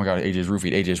like, "Oh my God, AJ's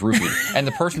roofied." And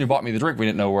the person who bought me the drink, we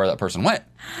didn't know where that person went.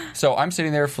 So I'm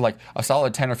sitting there for like a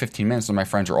solid 10 or 15 minutes, and my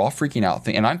friends are all freaking out.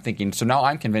 And I'm thinking, so now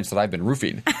I'm convinced that I've been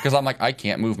roofied because I'm like, I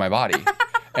can't move my body.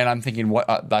 And I'm thinking,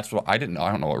 what? That's what I didn't know.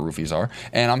 I don't know what roofies are.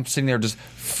 And I'm sitting there just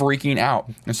freaking out.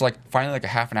 And so like finally, like a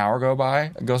half an hour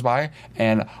goes by,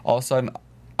 and all of a sudden,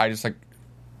 I just like,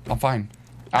 I'm fine.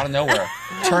 Out of nowhere.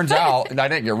 Turns out, and I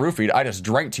didn't get roofied. I just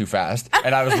drank too fast,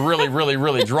 and I was really, really,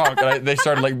 really drunk. And they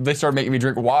started making me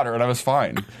drink water, and I was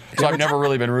fine. So I've never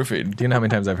really been roofied. Do you know how many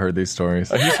times I've heard these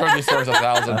stories? I've just heard these stories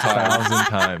 1,000 times. 1,000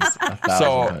 times. 1,000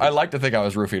 So times. I like to think I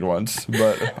was roofied once,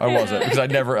 but I wasn't because I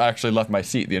never actually left my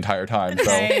seat the entire time. So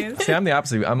See, I'm the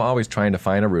opposite. I'm always trying to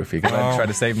find a roofie because I try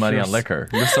to save money on liquor.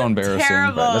 you're so embarrassing.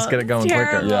 Terrible. but Let's get it going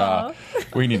quicker. Yeah,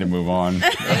 we need to move on.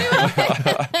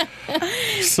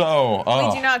 So,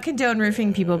 We do not condone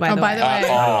roofing people, by the by way. the way.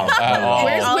 at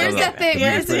all. Where's that thing?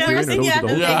 Where's Thank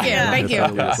Thank you.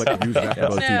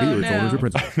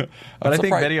 But I think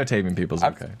surprised- videotaping people's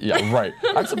okay. Yeah, right.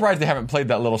 I'm surprised they haven't played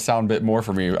that little sound bit more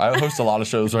for me. I host a lot of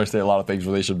shows where I say a lot of things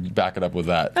where they should back it up with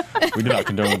that. We do not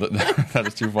condone it. That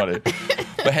is too funny.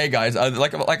 But hey, guys,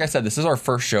 like I said, this is our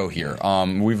first show here.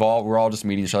 We're all just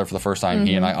meeting each other for the first time.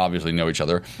 He and I obviously know each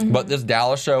other, but this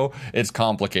Dallas show, it's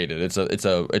complicated. It's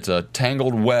a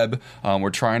tangled web. We're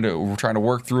trying to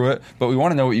work through it, but we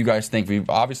want to know what you guys think. We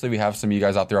have some of you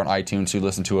guys out there on iTunes who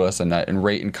listen to us and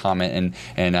rate and comment,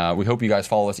 and we hope you guys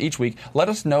follow us each week. Let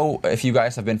us know if you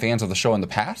guys have been fans of the show in the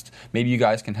past. Maybe you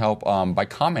guys can help by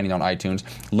commenting on iTunes.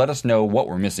 Let us know what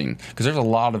we're missing, because there's a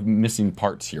lot of missing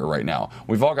parts here right now.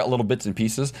 We've all got little bits and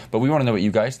pieces, but we want to know what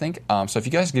you guys think. So if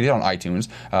you guys get it on iTunes,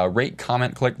 rate,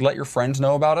 comment, click, let your friends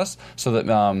know about us so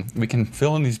that we can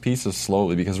fill in these pieces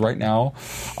slowly, because right now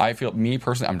I feel, me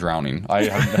personally, I'm drowning.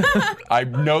 I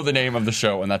know the name of the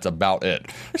show, and that's about it.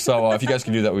 So if you guys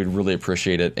can do that, we'd really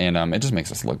appreciate it, and it just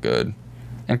makes us look good.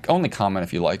 And only comment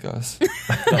if you like us.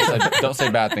 Don't say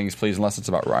bad things, please, unless it's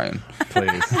about Ryan.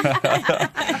 Please.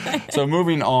 So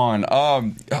moving on.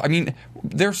 I mean,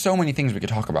 there's so many things we could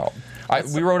talk about.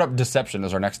 We wrote up deception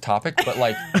as our next topic, but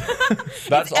like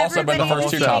that's also been the first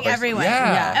two topics. Everyone.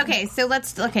 Yeah. Okay,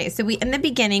 so we in the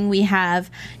beginning we have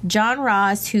John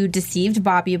Ross, who deceived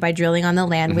Bobby by drilling on the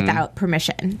land without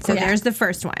permission. So there's the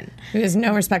first one. He has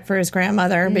no respect for his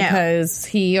grandmother because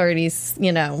he already,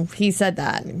 he said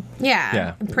that.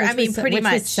 Yeah. I mean, pretty which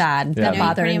much was sad. Yeah. That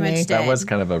bothered pretty me. much did. That was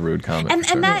kind of a rude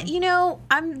comment. And that,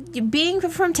 I'm being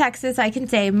from Texas, I can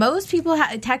say most people,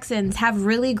 Texans, have have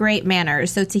really great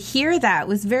manners. So to hear that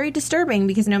was very disturbing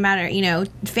because no matter,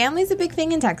 family's a big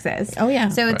thing in Texas. Oh, yeah.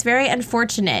 So it's very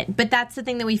unfortunate. But that's the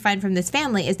thing that we find from this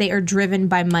family is they are driven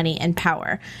by money and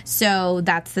power. So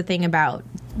that's the thing about,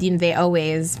 they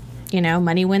always...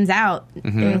 money wins out. They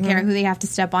don't care who they have to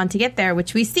step on to get there,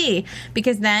 which we see.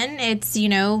 Because then it's,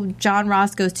 John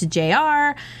Ross goes to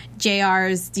JR.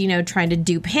 JR's, trying to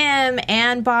dupe him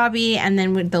and Bobby. And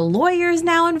then with the lawyer's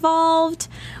now involved.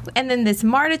 And then this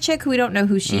Marta chick who we don't know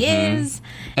who she is.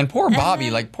 And poor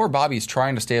Bobby, poor Bobby's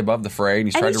trying to stay above the fray. And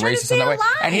he's trying to raise his son that way.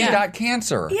 And he's got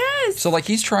cancer. Yes. So,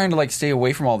 he's trying to, stay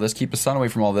away from all this, keep his son away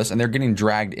from all this. And they're getting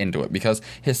dragged into it. Because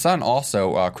his son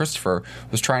also, Christopher,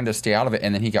 was trying to stay out of it.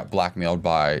 And then he got blackmailed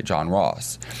by John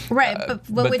Ross. Right, but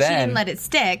which he didn't let it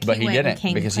stick. But he didn't,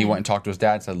 because he went and talked to his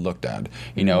dad and said, look, Dad,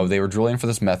 they were drilling for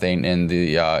this methane in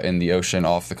the ocean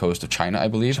off the coast of China, I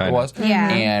believe it was. Yeah.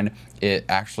 And it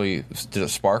actually, did it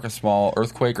spark a small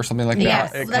earthweak or something like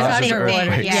Yes, that? that's It what they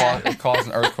think, yeah. It caused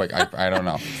an earthquake. I don't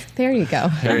know. There you go.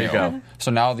 There you go.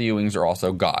 So now the Ewings are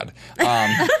also God.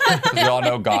 We all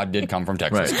know God did come from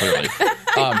Texas, clearly.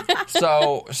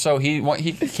 So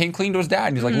he came clean to his dad,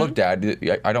 and he's like, look,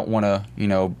 Dad, I don't want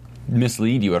to,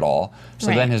 mislead you at all. So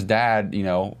then his dad,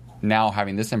 now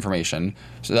having this information,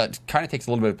 so that kind of takes a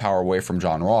little bit of power away from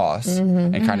John Ross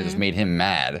and kind of just made him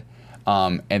mad.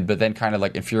 But then kind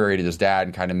of infuriated his dad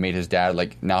and kind of made his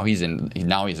dad now he's in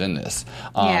this.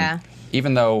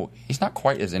 Even though he's not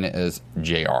quite as in it as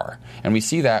JR. And we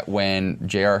see that when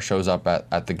JR shows up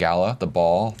at the gala, the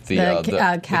ball, the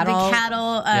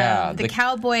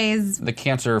Cowboys, the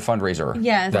cancer fundraiser.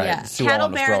 Yes, that Sue Cattle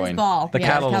Ellen is Barons throwing. Ball. The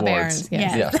Cattle Awards.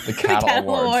 Yes, the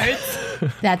Cattle Awards.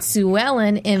 That Sue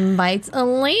Ellen invites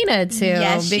Elena to.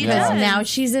 Yes, she because does. now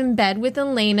she's in bed with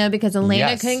Elena because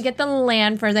Elena Yes. couldn't get the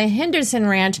land for the Henderson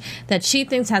Ranch that she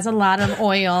thinks has a lot of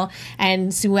oil,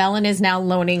 and Sue Ellen is now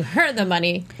loaning her the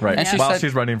money. Right. And she While said-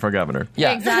 she's running for governor.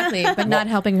 Yeah. Exactly, but not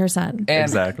helping her son. And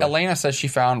Exactly. Elena says she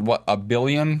found, 1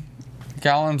 billion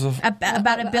gallons of...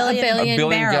 about a billion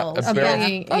barrels. A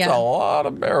billion. That's a lot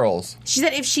of barrels. She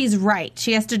said if she's right,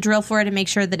 she has to drill for it and make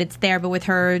sure that it's there. But with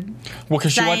her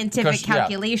scientific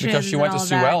calculations, because she went to and all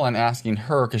Sue that. Ellen asking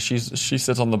her, because she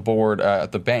sits on the board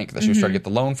at the bank that she was trying to get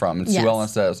the loan from, and Yes. Sue Ellen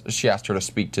says she asked her to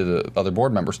speak to the other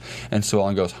board members, and Sue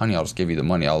Ellen goes, "Honey, I'll just give you the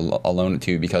money. I'll loan it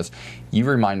to you because you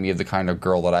remind me of the kind of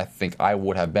girl that I think I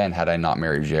would have been had I not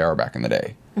married JR back in the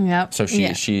day." Yep. So she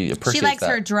appreciates She likes that.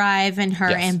 her drive and her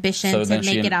Yes. ambition So to then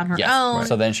make it on her yes. own.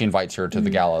 So then she invites her to the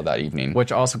gala that evening.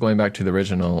 Which also going back to the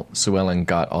original, Sue Ellen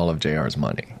got all of JR's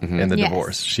money in the Yes.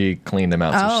 divorce. She cleaned them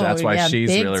out. So Oh, that's why yeah, she's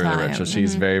big really, really time. rich. So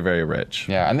she's very, very rich.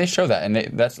 Yeah, and they show that, and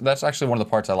that's actually one of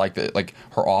the parts I like. That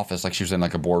her office, she was in a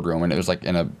boardroom, and it was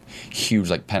in a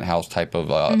huge penthouse type of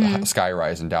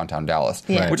skyrise in downtown Dallas,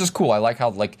 Yeah. which is cool. I like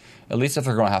how at least if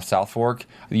they're going to have South Fork,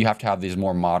 you have to have these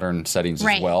more modern settings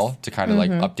Right. as well to kind of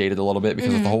update it a little bit,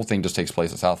 because if the whole thing just takes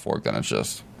place at South Fork, then it's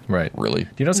just Right. really. Do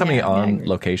you notice how many on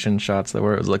location shots there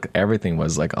were? It was everything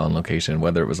was on location,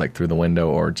 whether it was through the window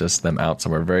or just them out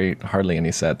somewhere. Very hardly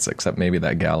any sets except maybe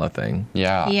that gala thing.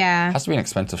 Yeah, Yeah. has to be an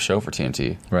expensive show for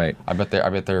TNT, Right. I bet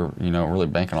they're really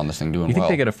banking on this thing doing You think well.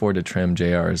 they could afford to trim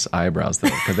JR's eyebrows though?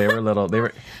 Because they were little. They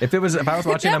were. If I was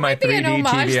watching That on my might be an 3D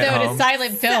homage, TV at though, home, to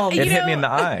silent film. it hit me in the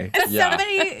eye. Yeah.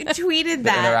 Somebody tweeted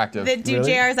that. interactive. That do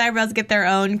Really? JR's eyebrows get their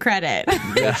own credit?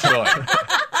 They should.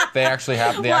 They actually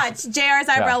have. Watch, JR's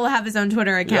eyebrow will have his own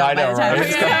Twitter account Yeah, I by know, the time. right?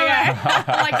 Yeah.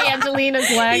 Like Angelina's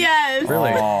leg. Yes.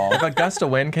 Really? Aw. If a gust of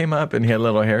wind came up and he had a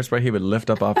little hairspray, he would lift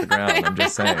up off the ground. I'm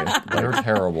just saying. They're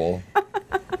terrible.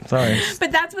 Sorry.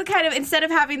 But that's what kind of, instead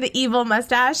of having the evil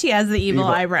mustache, he has the evil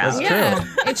eyebrow. That's Yeah,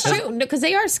 it's true because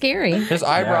they are scary. His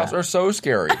eyebrows are so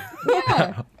scary.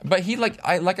 Yeah. But he like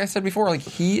I said before,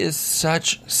 he is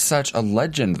such a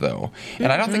legend though.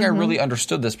 And I don't think I really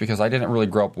understood this because I didn't really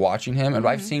grow up watching him. And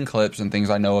I've seen clips and things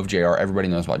I know of JR. Everybody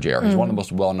knows about JR. He's one of the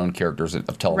most well-known characters of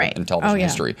Right. in television Oh, yeah.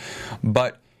 history.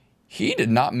 But he did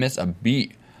not miss a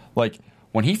beat.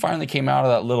 When he finally came out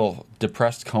of that little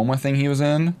depressed coma thing he was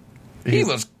in, he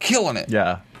was killing it.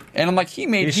 Yeah. And I'm like,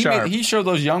 he showed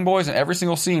those young boys in every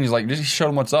single scene. He's like, he showed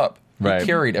them what's up. Right. He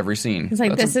carried every scene. It's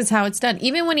like, That's this is how it's done.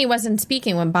 Even when he wasn't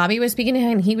speaking, when Bobby was speaking to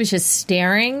him, he was just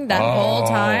staring that whole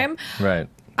time. Right.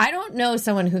 I don't know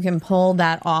someone who can pull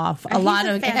that off. A He's lot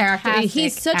a of characters. fantastic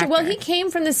He's such a well. actor. He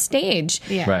came from the stage,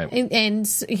 Yeah. Right. and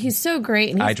he's so great.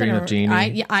 And he's I Dream been of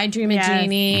Jeannie. I Dream of Yes.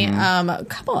 Jeannie. A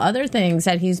couple other things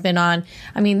that he's been on.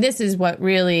 I mean, this is what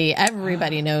really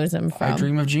everybody knows him from. I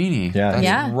Dream of Jeannie. Yeah. That's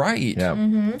Yeah. right. Yeah.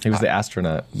 He was the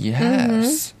astronaut.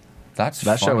 Yes. That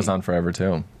That show was on forever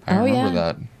too. I remember yeah.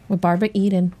 that. With Barbara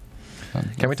Eden.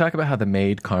 Can we talk about how the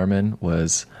maid Carmen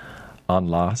was on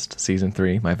Lost, season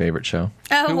 3, my favorite show.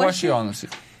 Oh, Who was she on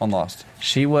Lost?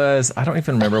 She was, I don't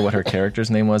even remember what her character's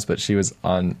name was, but she was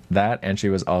on that, and she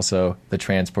was also the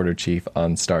transporter chief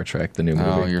on Star Trek, the new movie.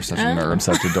 Oh, you're such a nerd. I'm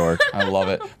such a dork. I love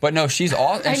it. But no, she's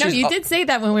awesome. I know you did say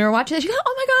that when we were watching it. You go,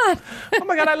 oh my god. Oh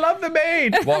my god, I love the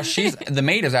maid! Well, the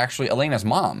maid is actually Elena's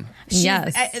mom.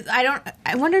 Yes.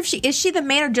 I wonder if is she the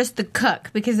maid or just the cook?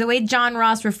 Because the way John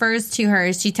Ross refers to her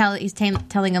is he's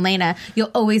telling Elena,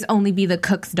 you'll always only be the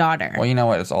cook's daughter. Well, you know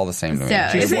what? It's all the same to me.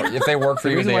 So- If they work for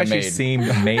The you, reason they why are she maid. seemed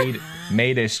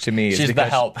maidish to me is She's the because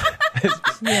help.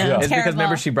 It's because Terrible.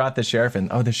 remember she brought the sheriff in.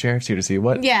 Oh, the sheriff's here to see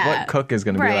what cook is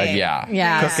going to be Right. like. Yeah.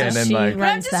 Yeah. Cooking so and she like- But I'm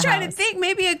runs just the trying to house. think.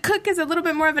 Maybe a cook is a little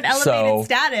bit more of an elevated So-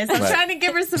 status. I'm Right. trying to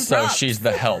give her some So props. she's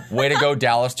the help. Way to go,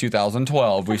 Dallas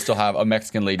 2012. We still have a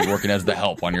Mexican lady working as the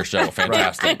help on your show.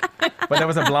 Fantastic. But there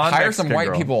was a blonde Hire Mexican some white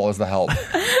girl. people as the help.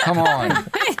 Come on.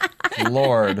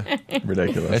 Lord.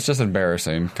 Ridiculous. It's just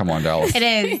embarrassing. Come on, Dallas. It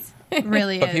is. It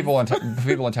really But is. people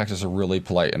in Texas are really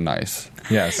polite and nice.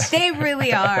 Yes. They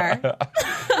really are.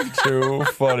 Too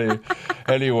funny.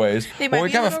 Anyways, They might we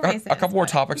be a have little a racist, couple more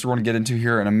but- topics we're going to get into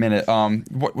here in a minute.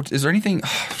 What is there anything?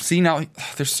 See now,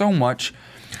 there's so much.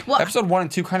 Well- Episode 1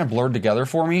 and 2 kind of blurred together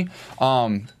for me.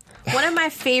 One of my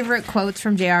favorite quotes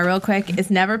from JR real quick is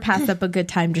never pass up a good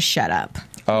time to shut up.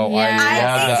 Oh, Yeah. I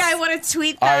I love think that. I want to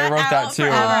tweet I that wrote that out too.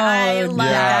 forever. I love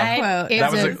that yeah. quote. It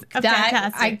That was was a-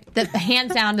 fantastic.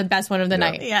 hands down the best one of the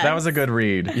night. Yes. That was a good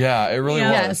read. Yeah, it really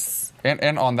was. Yes.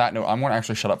 And on that note, I'm going to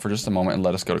actually shut up for just a moment and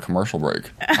let us go to commercial break.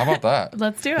 How about that?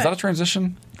 Let's do Is it. that a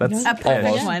transition? That's A perfect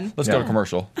Almost. one. Let's go Yeah. to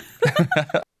commercial.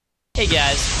 Hey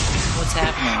guys, what's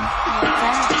happening?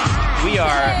 We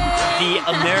are the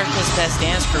America's Best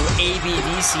Dance Crew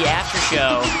ABDC After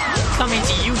Show coming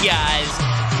to you guys.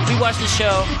 We watch the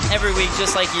show every week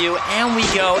just like you, and we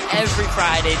go every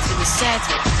Friday to the set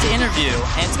to interview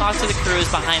and talk to the crews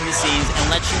behind the scenes and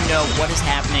let you know what is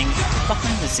happening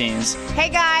behind the scenes. Hey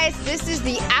guys, this is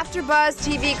the AfterBuzz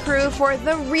TV crew for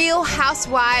The Real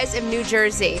Housewives of New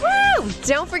Jersey. Woo!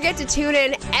 Don't forget to tune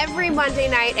in every Monday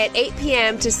night at 8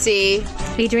 p.m. to see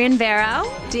Adrienne Barrow,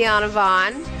 Deanna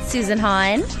Vaughn. Susan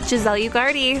Hahn, Giselle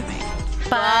Ugardi.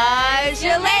 Buzz you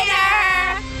later!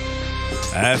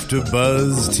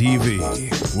 AfterBuzz TV.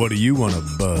 What do you want to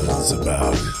buzz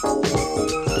about?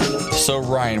 So,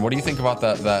 Ryan, what do you think about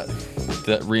that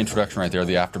reintroduction right there,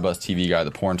 the AfterBuzz TV guy,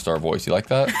 the porn star voice? You like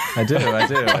that? I do.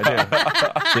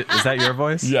 Is that your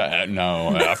voice? Yeah,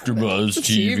 no, AfterBuzz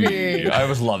TV. I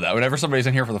always love that. Whenever somebody's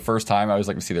in here for the first time, I always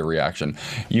like to see their reaction.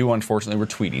 You, unfortunately, were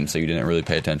tweeting, so you didn't really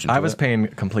pay attention to I was it. paying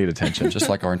complete attention. Just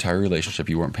like our entire relationship,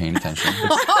 you weren't paying attention.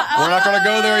 We're not going to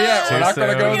go there yet. Too We're not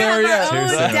going to go soon. there yet. Too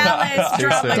soon. Dallas.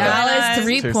 Too soon.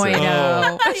 Dallas Too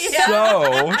 3.0.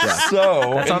 So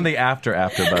That's on the after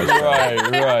buzz.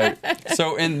 right.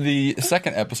 So in the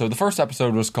second episode, the first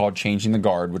episode was called Changing the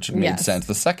Guard, which made Yes. sense.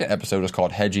 The second episode was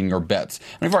called Hedging Your Bets.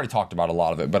 And we've already talked about a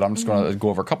lot of it, but I'm just going to go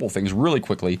over a couple of things really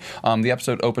quickly. The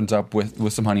episode opens up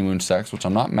with some honeymoon sex, which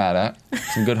I'm not mad at.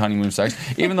 Some good honeymoon sex.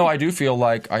 Even though I feel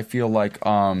like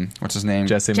what's his name?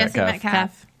 Jesse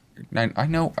Metcalf. I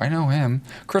know him.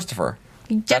 Christopher.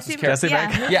 That's his character. Jesse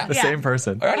Metcalf. Yeah. The same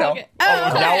person. I know. Okay.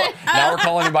 Now we're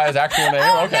calling him by his actual name.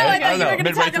 Okay. no, I thought you know. were gonna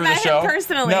Midway talk through about the him show.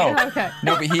 personally. No. Okay.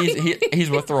 No, but he's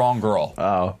with the wrong girl.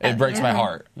 Oh. It breaks my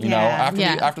heart. You know,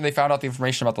 Yeah. after they found out the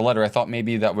information about the letter, I thought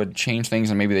maybe that would change things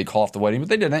and maybe they'd call off the wedding, but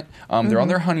they didn't. They're on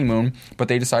their honeymoon, but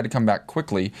they decided to come back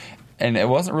quickly. And it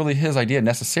wasn't really his idea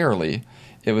necessarily.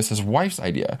 It was his wife's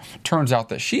idea. Turns out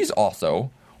that she's also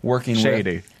working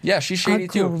Shady. with... Yeah, she's shady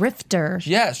too. grifter.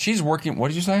 Yes, she's working... What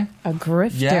did you say? A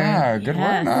grifter. Yeah, good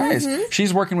Yes. work. Nice.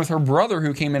 She's working with her brother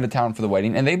who came into town for the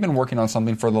wedding, and they've been working on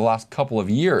something for the last couple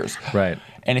of years. Right.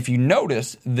 And if you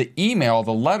notice, the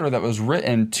letter that was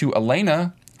written to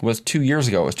Elena was 2 years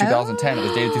ago. It was 2010. It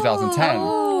was dated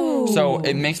 2010. So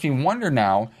it makes me wonder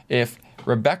now if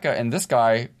Rebecca and this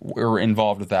guy were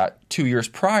involved with that 2 years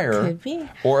prior. Could be.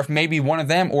 Or if maybe one of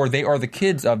them, or they are the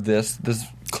kids of this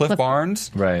Cliff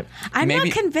Barnes. Right. I'm Maybe-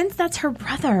 not convinced that's her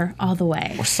brother all the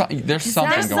way. Or there's something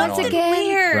There's going on. something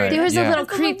weird. Right. There was Yeah. a little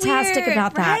That's a little creep-tastic weird,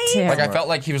 about that, right? too. Like I felt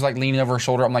like he was like leaning over her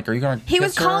shoulder. I'm like, are you going to He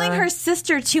was calling her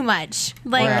sister too much.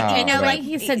 Like, Wow. you know, Right. like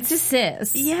he said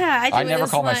sis. Yeah, I never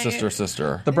called my sister.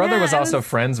 The brother Yeah, was it also was-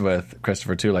 friends with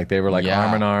Christopher too. Like they were like Yeah.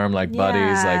 arm in arm, like buddies.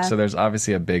 Yeah. Like so, there's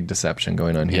obviously a big deception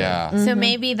going on here. Yeah. So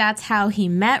maybe that's how he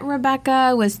met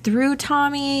Rebecca, was through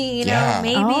Tommy, you know, Yeah.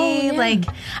 maybe. Oh, yeah. Like,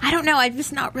 I don't know. I'm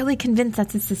just not really convinced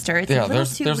that's his sister. It's a little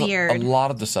too weird. A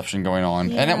lot of deception going on.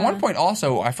 Yeah. And at one point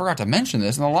also, I forgot to mention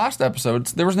this, in the last episode,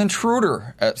 there was an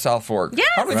intruder at South Fork. Yes!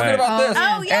 How did we forget about this?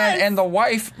 Oh, yes! And the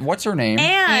wife, what's her name?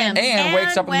 Anne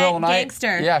wakes up in the middle of the night.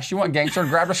 Gangster. Yeah, she went gangster and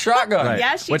grabbed a shotgun. Right.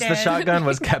 Yeah, she Which did. the shotgun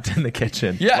was kept in the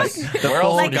kitchen. Yes. Like, the Where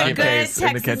full else would gun you keep it? case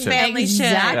in the Texas kitchen. family should.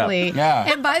 Exactly.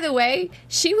 Yeah. And by the way,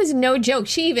 she was no joke.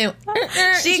 She even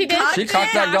She did. cocked She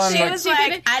cocked that gun. She like, was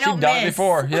like, I she'd don't done it miss.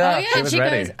 before. Yeah. Oh, yeah. She was She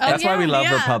ready. goes, That's why we love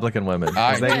yeah. Republican women.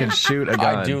 Because they can shoot a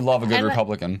gun. I do love a good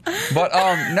Republican. But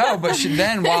no, but she,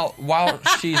 then while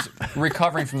she's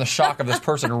recovering from the shock of this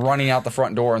person running out the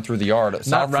front door and through the yard at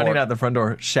South Not running Fork. out the front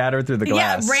door, shattered through the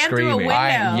glass, ran through a screaming.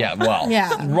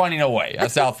 window. Running away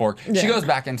at South Fork. She Yeah. goes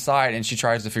back inside and she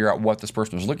tries to figure out what this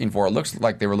person was looking for. It looks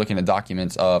like they were looking at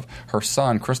documents of her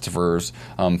son Christopher's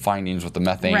findings with the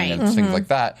methane Right. and things like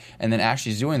that. And then as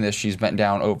she's doing this, she's bent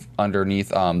down underneath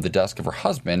the desk of her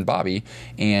husband, Bobby,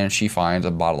 and she finds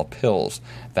a bottle of pills.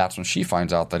 That's when she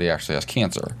finds out that he actually has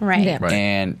cancer. Right. Yeah. Right.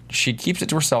 And she keeps it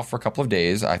to herself for a couple of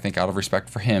days, I think out of respect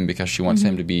for him, because she wants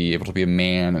him to be able to be a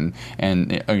man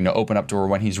and open up to her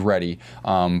when he's ready.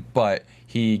 But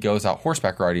he goes out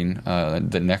horseback riding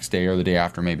the next day or the day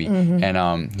after maybe,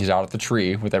 and he's out at the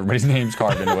tree with everybody's names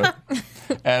carved into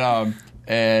it.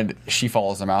 And she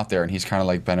follows him out there, and he's kind of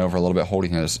like bent over a little bit,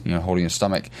 holding his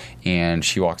stomach. And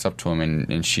she walks up to him,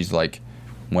 and she's like,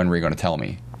 "When were you going to tell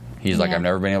me?" He's like, "I've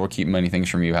never been able to keep many things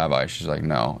from you, have I?" She's like,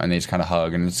 "No." And they just kind of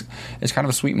hug, and it's kind of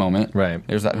a sweet moment. Right.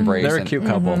 There's that embrace. They're a and cute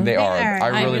couple. They are. are. I I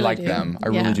really really like do. them. I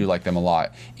Yeah. really do like them a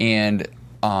lot. And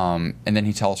then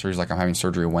he tells her, he's like, "I'm having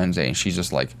surgery Wednesday," and she's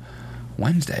just like,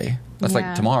 "Wednesday? That's like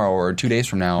Yeah. tomorrow or 2 days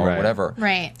from now or Right. whatever."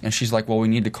 Right. And she's like, "Well, we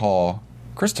need to call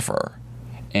Christopher."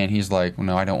 And he's like,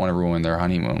 "No, I don't want to ruin their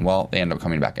honeymoon." Well, they end up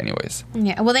coming back anyways.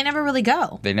 Yeah. Well, they never really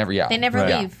go. They never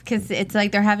Right. leave because it's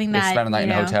like they're having They that. spend a night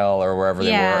in a hotel or wherever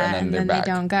they were, and then they're back.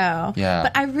 they don't go. Yeah.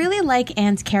 But I really like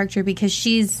Anne's character because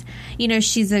she's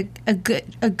a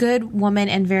good woman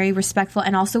and very respectful,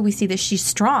 and also we see that she's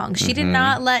strong. She did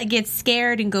not get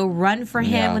scared and go run for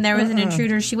him Yeah. when there was an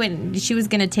intruder. She wouldn't. She was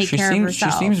going to take care of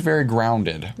herself. She seems very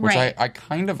grounded, which Right. I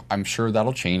kind of, I'm sure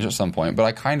that'll change at some point, but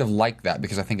I kind of like that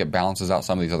because I think it balances out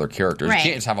some of these other characters. Right. You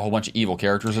can't just have a whole bunch of evil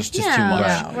characters; it's just too No,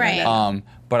 much. no, right.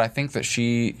 But I think that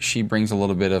she brings a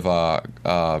little bit of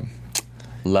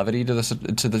levity to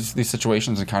these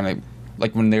situations, and kind of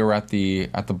like when they were at the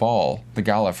ball, the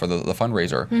gala for the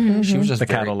fundraiser. She was just The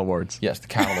Cattle Awards. Yes, the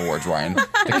Cattle Awards, Ryan.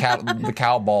 The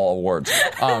Cow Ball Awards.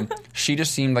 She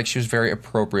just seemed like she was very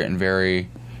appropriate and very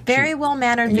well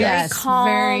mannered, very Yes, calm,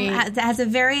 very- has a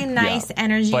very nice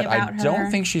energy but about her. I don't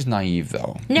think she's naive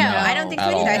though. No, I don't think so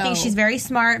at either. I all. think she's very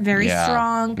smart, very Yeah.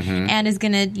 strong, and is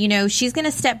gonna, she's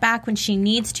gonna step back when she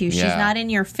needs to. She's Yeah. not in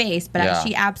your face, but Yeah.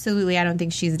 she absolutely. I don't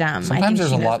think she's dumb. I Sometimes think there's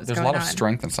she a knows lot. what's There's a going lot of on.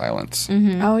 strength in silence. Oh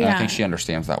And yeah. I think she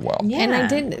understands that well. Yeah.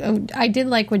 And I did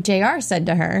like what JR said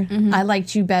to her. I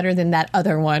liked you better than that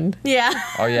other one. Yeah.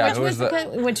 Oh yeah, Which who was the?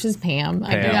 which was Pam.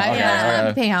 I Pam.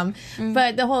 love Pam.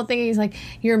 But the whole thing, he's like,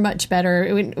 "You're much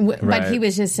better." But Right. he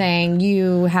was just saying,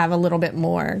 "You have a little bit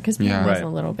more," because Pam Yeah. was Right. a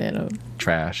little bit of.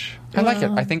 Trash. I like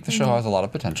it. I think the show has a lot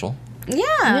of potential. Yeah,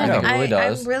 I think it really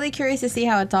does. I'm really curious to see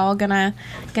how it's all gonna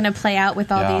play out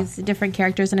with all Yeah. these different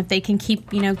characters, and if they can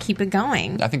keep it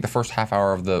going. I think the first half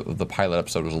hour of the pilot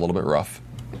episode was a little bit rough.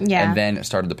 Yeah. And then it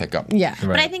started to pick up. Yeah.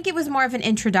 But I think it was more of an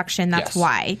introduction. That's Yes.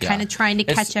 why, Yeah. kind of trying to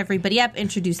It's- catch everybody up,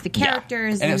 introduce the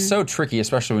characters, Yeah. And it's so tricky,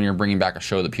 especially when you're bringing back a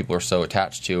show that people are so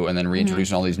attached to, and then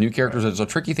reintroducing all these new characters. It's a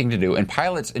tricky thing to do. And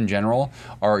pilots in general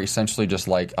are essentially just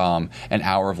like an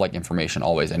hour of like information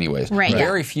always, anyways. Right.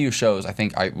 Very few shows. I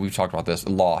think we've talked about this.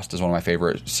 Lost is one of my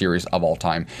favorite series of all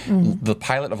time. The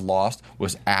pilot of Lost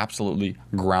was absolutely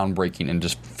groundbreaking and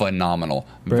just phenomenal.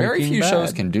 Very Breaking few Bad.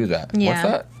 shows can do that. Yeah. What's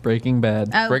that? Breaking Bad.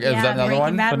 Oh, Is that another Breaking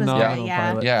one? Bad was Phenomenal great, yeah.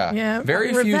 pilot. Yeah. Yeah, Very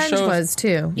few Revenge shows. was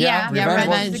too. Yeah. Revenge Revenge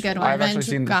was is a good one. I've actually Revenge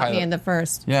seen the got me pilot. in the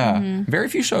first. Yeah, very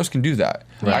few shows can do that.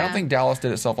 I Yeah. don't think Dallas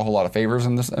did itself a whole lot of favors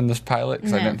in this pilot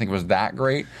because I didn't think it was that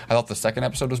great. I thought the second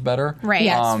episode was better. Right.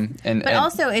 Yes. And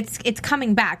Also, it's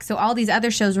coming back. So all these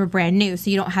other shows were brand new, so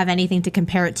you don't have anything to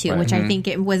compare it to, which I think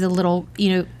it was a little,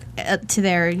 to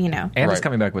their, And it's Right.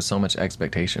 coming back with so much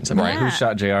expectations. I mean, Right. Who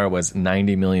Shot JR was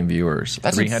 90 million viewers,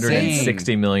 That's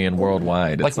 360 million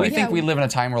worldwide. like It's we think we live in a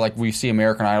time where like we see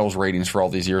American Idol's ratings for all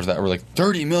these years that were like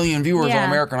 30 million viewers Yeah. on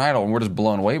American Idol, and we're just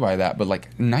blown away by that. But like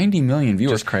 90 million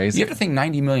viewers, Just crazy. You have to think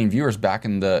 90 million viewers back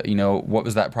in the what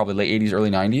was that? Probably late 80s,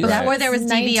 early 90s. before there was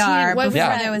DVR, before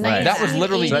Yeah. there was That was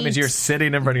literally- So that means you're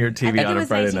sitting in front of your TV think on it a was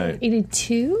Friday 19 night.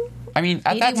 82? I mean,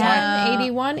 at that time,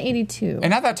 81, 82.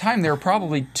 and at that time, there were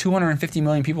probably 250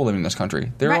 million people living in this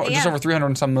country. There Right, are just yeah. over 300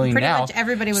 and some million Pretty now. much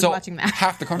everybody was So watching that.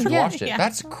 Half the country Yeah, watched it. yeah.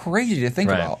 That's crazy to think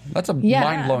Right. about. That's a Yeah.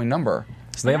 mind-blowing number.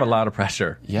 So they have a lot of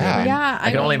pressure. Yeah. Yeah,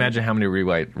 I can only imagine how many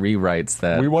rewrites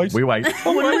that. Rewrites?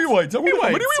 How many rewrites? How many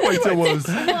rewrites it was?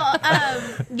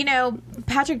 Well,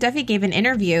 Patrick Duffy gave an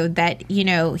interview that,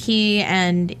 he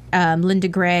and Linda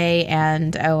Gray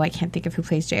and, I can't think of who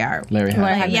plays JR. Larry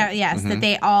Hagman. Yes, that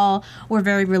they all were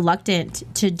very reluctant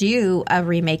to do a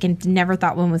remake and never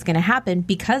thought one was going to happen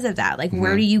because of that. Like,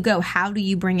 where do you go? How do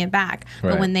you bring it back?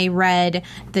 But Right. when they read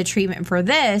the treatment for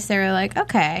this, they were like,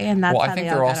 okay, and that's Well, how I think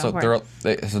they all got on board.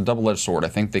 it's a double-edged sword. I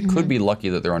think they could be lucky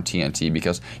that they're on TNT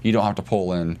because you don't have to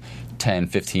pull in 10,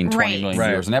 15, 20 Right. million Right.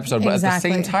 viewers an episode. But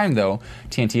Exactly. at the same time, though,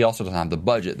 TNT also doesn't have the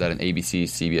budget that an ABC,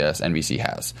 CBS, NBC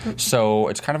has. So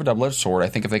it's kind of a double-edged sword. I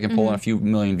think if they can pull in a few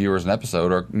million viewers an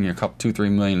episode or 2-3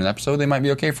 million an episode, they might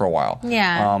be okay for a while.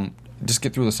 Yeah. Just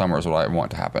get through the summer is what I want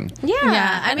to happen.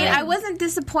 Yeah, I mean, I wasn't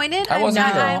disappointed. I wasn't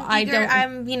either.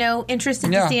 I'm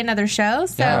interested Yeah. to see another show.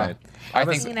 So Yeah. Right. I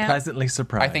was think pleasantly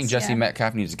surprised. I think Jesse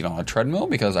Metcalf needs to get on a treadmill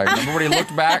because I remember what he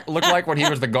looked like when he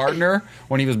was the gardener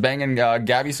when he was banging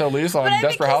Gabby Solis on But I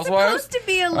Desperate think he's Housewives. supposed to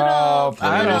be a little, Oh, please.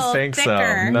 I little don't think thicker.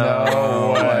 so.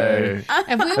 No way.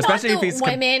 If we Especially if want he's the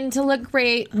women to look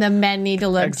great, the men need to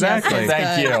look Exactly. just as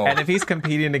Thank good. you. And if he's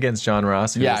competing against John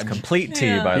Ross, who Yeah. is complete T,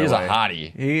 Yeah. by the He's way. a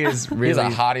hottie. He is really He's a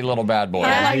hottie little bad boy. I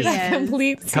Yeah. like he that is.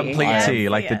 complete tea. complete Yes, T,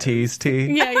 like the T's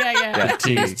T. Yeah. Yeah,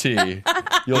 T's T.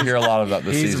 You'll hear a lot of that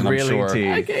this He's season, really I'm sure.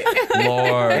 T.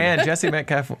 Lord. And Jesse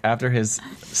Metcalf, after his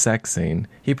sex scene,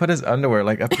 he put his underwear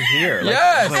like up to here. Like,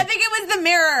 Yes! I think it was the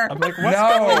mirror. I'm like, what's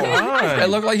going on? It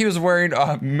looked like he was wearing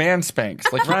man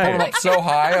Spanx. Like he pulled them up so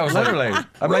high. I was Literally. like,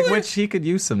 I'm like, which he could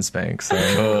use some Spanx. So.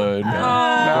 good.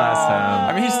 Last time.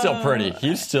 I mean, he's still pretty.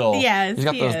 He's still. Yes, He's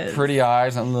got he those is. pretty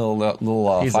eyes and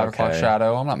little He's 5 o'clock okay.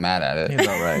 shadow. I'm not mad at it. He's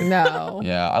all right. No.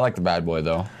 Yeah, I like the bad boy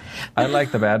though. I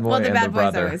like the bad boy Well, the and bad the boy's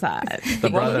brother. always hot. The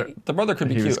brother. The brother could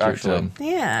be He was cute, cute, actually. too.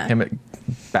 Yeah. Him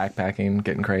backpacking,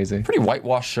 getting crazy. Pretty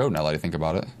whitewashed show now that I think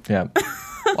about it. Yeah.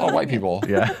 A lot of white people.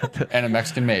 Yeah. And a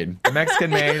Mexican maid. A Mexican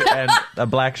maid and a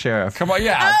black sheriff. Come on,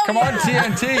 yeah. Come on,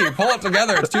 TNT. Pull it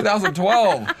together. It's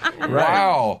 2012.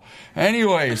 Wow.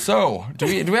 Anyway, so do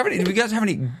you guys have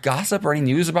any gossip or any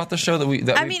news about the show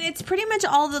I mean, it's pretty much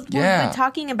all that we've Yeah. been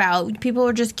talking about. People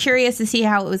were just curious to see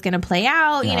how it was going to play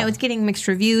out. Yeah. It's getting mixed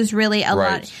reviews, really. A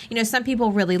Right. lot. Some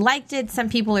people really liked it. Some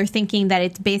people are thinking that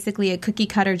it's basically a cookie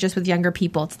cutter just with younger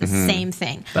people. It's the same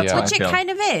thing, That's how which I it feel. kind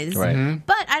of is. Right.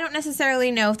 But I don't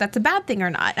necessarily know if that's a bad thing or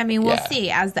not. I mean, we'll Yeah.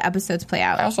 see as the episodes play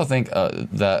out. I also think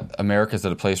that America's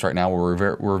at a place right now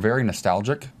where we're very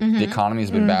nostalgic. The economy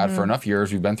has been bad for enough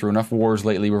years. We've been through enough wars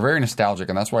lately. We're very nostalgic,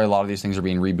 and that's why a lot of these things are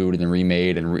being rebooted and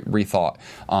remade and rethought.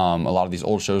 A lot of these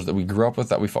old shows that we grew up with,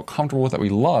 that we felt comfortable with, that we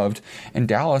loved. And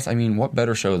Dallas, I mean, what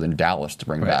better show than Dallas to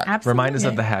bring back? Absolutely. Remind us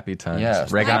of the happy times.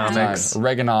 Yes, Reaganomics.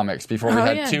 Reaganomics. Before we Oh,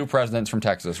 had yeah. 2 presidents from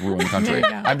Texas ruling the country.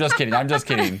 I'm just kidding.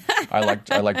 I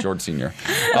like George Sr.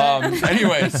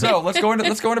 Anyway, so let's go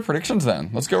into predictions then.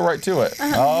 Let's go right to it.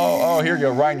 Oh, here you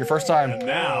go, Ryan. Your first time.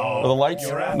 Now, The lights?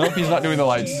 Nope, he's not doing the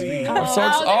lights. I'm so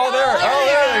there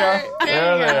they are.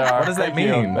 There they are. What does that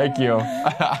mean? Thank you.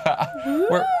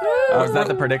 Was that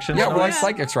the prediction? Yeah, we're like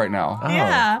psychics right now.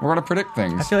 Yeah. We're gonna predict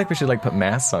things. I feel like we should put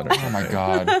masks on. Oh my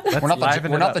god. We're not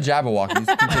liven it the up.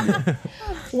 Jabberwockies. Continue.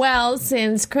 Well,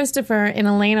 since Christopher and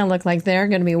Elena look like they're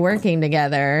going to be working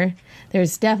together,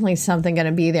 there's definitely something going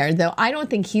to be there. Though I don't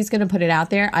think he's going to put it out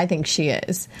there. I think she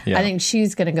is. Yeah. I think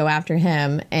she's going to go after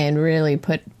him and really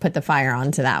put the fire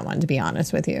onto that one, to be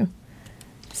honest with you.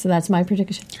 So that's my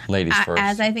prediction. Ladies first.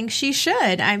 As I think she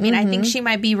should. I mean, I think she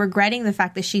might be regretting the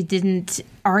fact that she didn't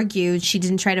argue. She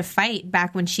didn't try to fight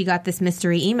back when she got this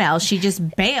mystery email. She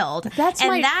just bailed. That's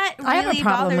and that really I have a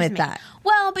problem bothers with me. that.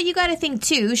 Well, but you got to think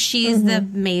too. She's the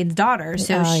maid's daughter,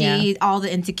 so all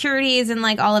the insecurities and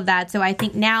like all of that. So I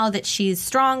think now that she's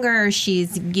stronger,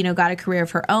 she's got a career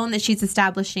of her own that she's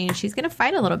establishing. She's going to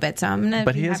fight a little bit. So I'm gonna.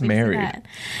 But be he is happy to see married. that.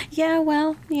 Yeah,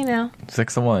 well,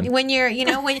 6 to 1. when you're,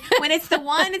 when it's the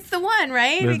one, it's the one,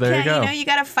 right? There you go. You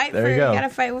got to fight There for you go. got to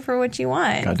fight for what you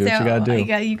want. Gotta do what you gotta do.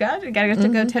 You got to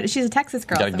go. She's a Texas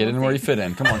girl. Gotta so get in we'll where you see. fit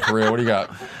in. Come on, Korea. What do you got?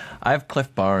 I have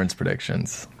Cliff Barnes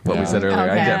predictions. What we Yeah. said earlier.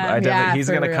 Okay. I definitely, Yeah, he's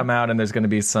for going to real. come out and there's going to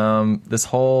be this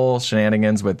whole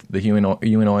shenanigans with the human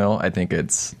oil. I think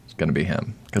it's going to be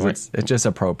him because it's just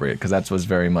appropriate because that's what's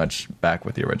very much back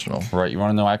with the original. Right. You want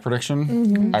to know my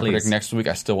prediction? I predict next week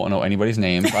I still won't know anybody's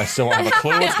names. I still won't have a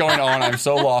clue what's going on. I'm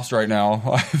so lost right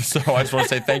now. So I just want to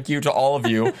say thank you to all of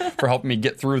you for helping me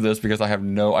get through this because I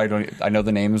know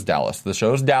the name is Dallas. The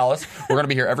show's Dallas. We're going to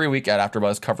be here every week at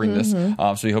AfterBuzz covering this.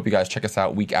 So we hope you guys check us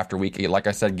out week after week. Like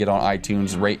I said, get on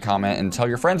iTunes, rate, comment, and tell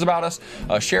your friends about us.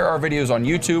 Share our videos on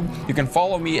YouTube. You can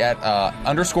follow me at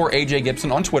 _AJ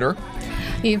Gibson on Twitter.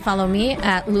 You can follow me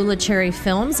at Lula Cherry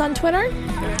Films on Twitter.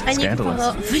 And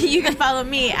you can follow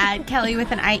me at Kelly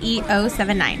with an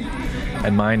IE079.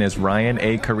 And mine is Ryan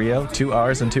A. Carrillo, 2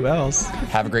 R's and 2 L's.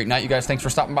 Have a great night, you guys. Thanks for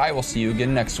stopping by. We'll see you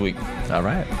again next week. All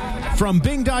right. From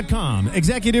Bing.com,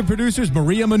 executive producers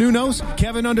Maria Menounos,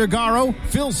 Kevin Undergaro,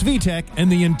 Phil Svitek,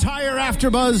 and the entire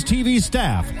AfterBuzz TV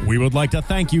staff, we would like to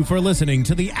thank you for listening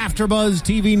to the AfterBuzz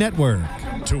TV network.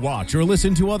 To watch or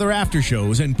listen to other after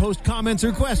shows and post comments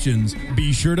or questions,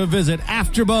 be sure to visit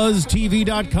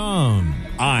AfterBuzzTV.com.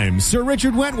 I'm Sir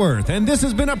Richard Wentworth, and this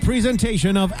has been a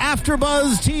presentation of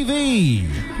AfterBuzz TV.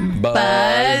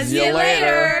 Buzz you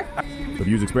later. The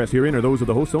views expressed herein are those of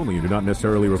the hosts only and do not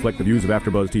necessarily reflect the views of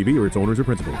AfterBuzz TV or its owners or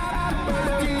principals.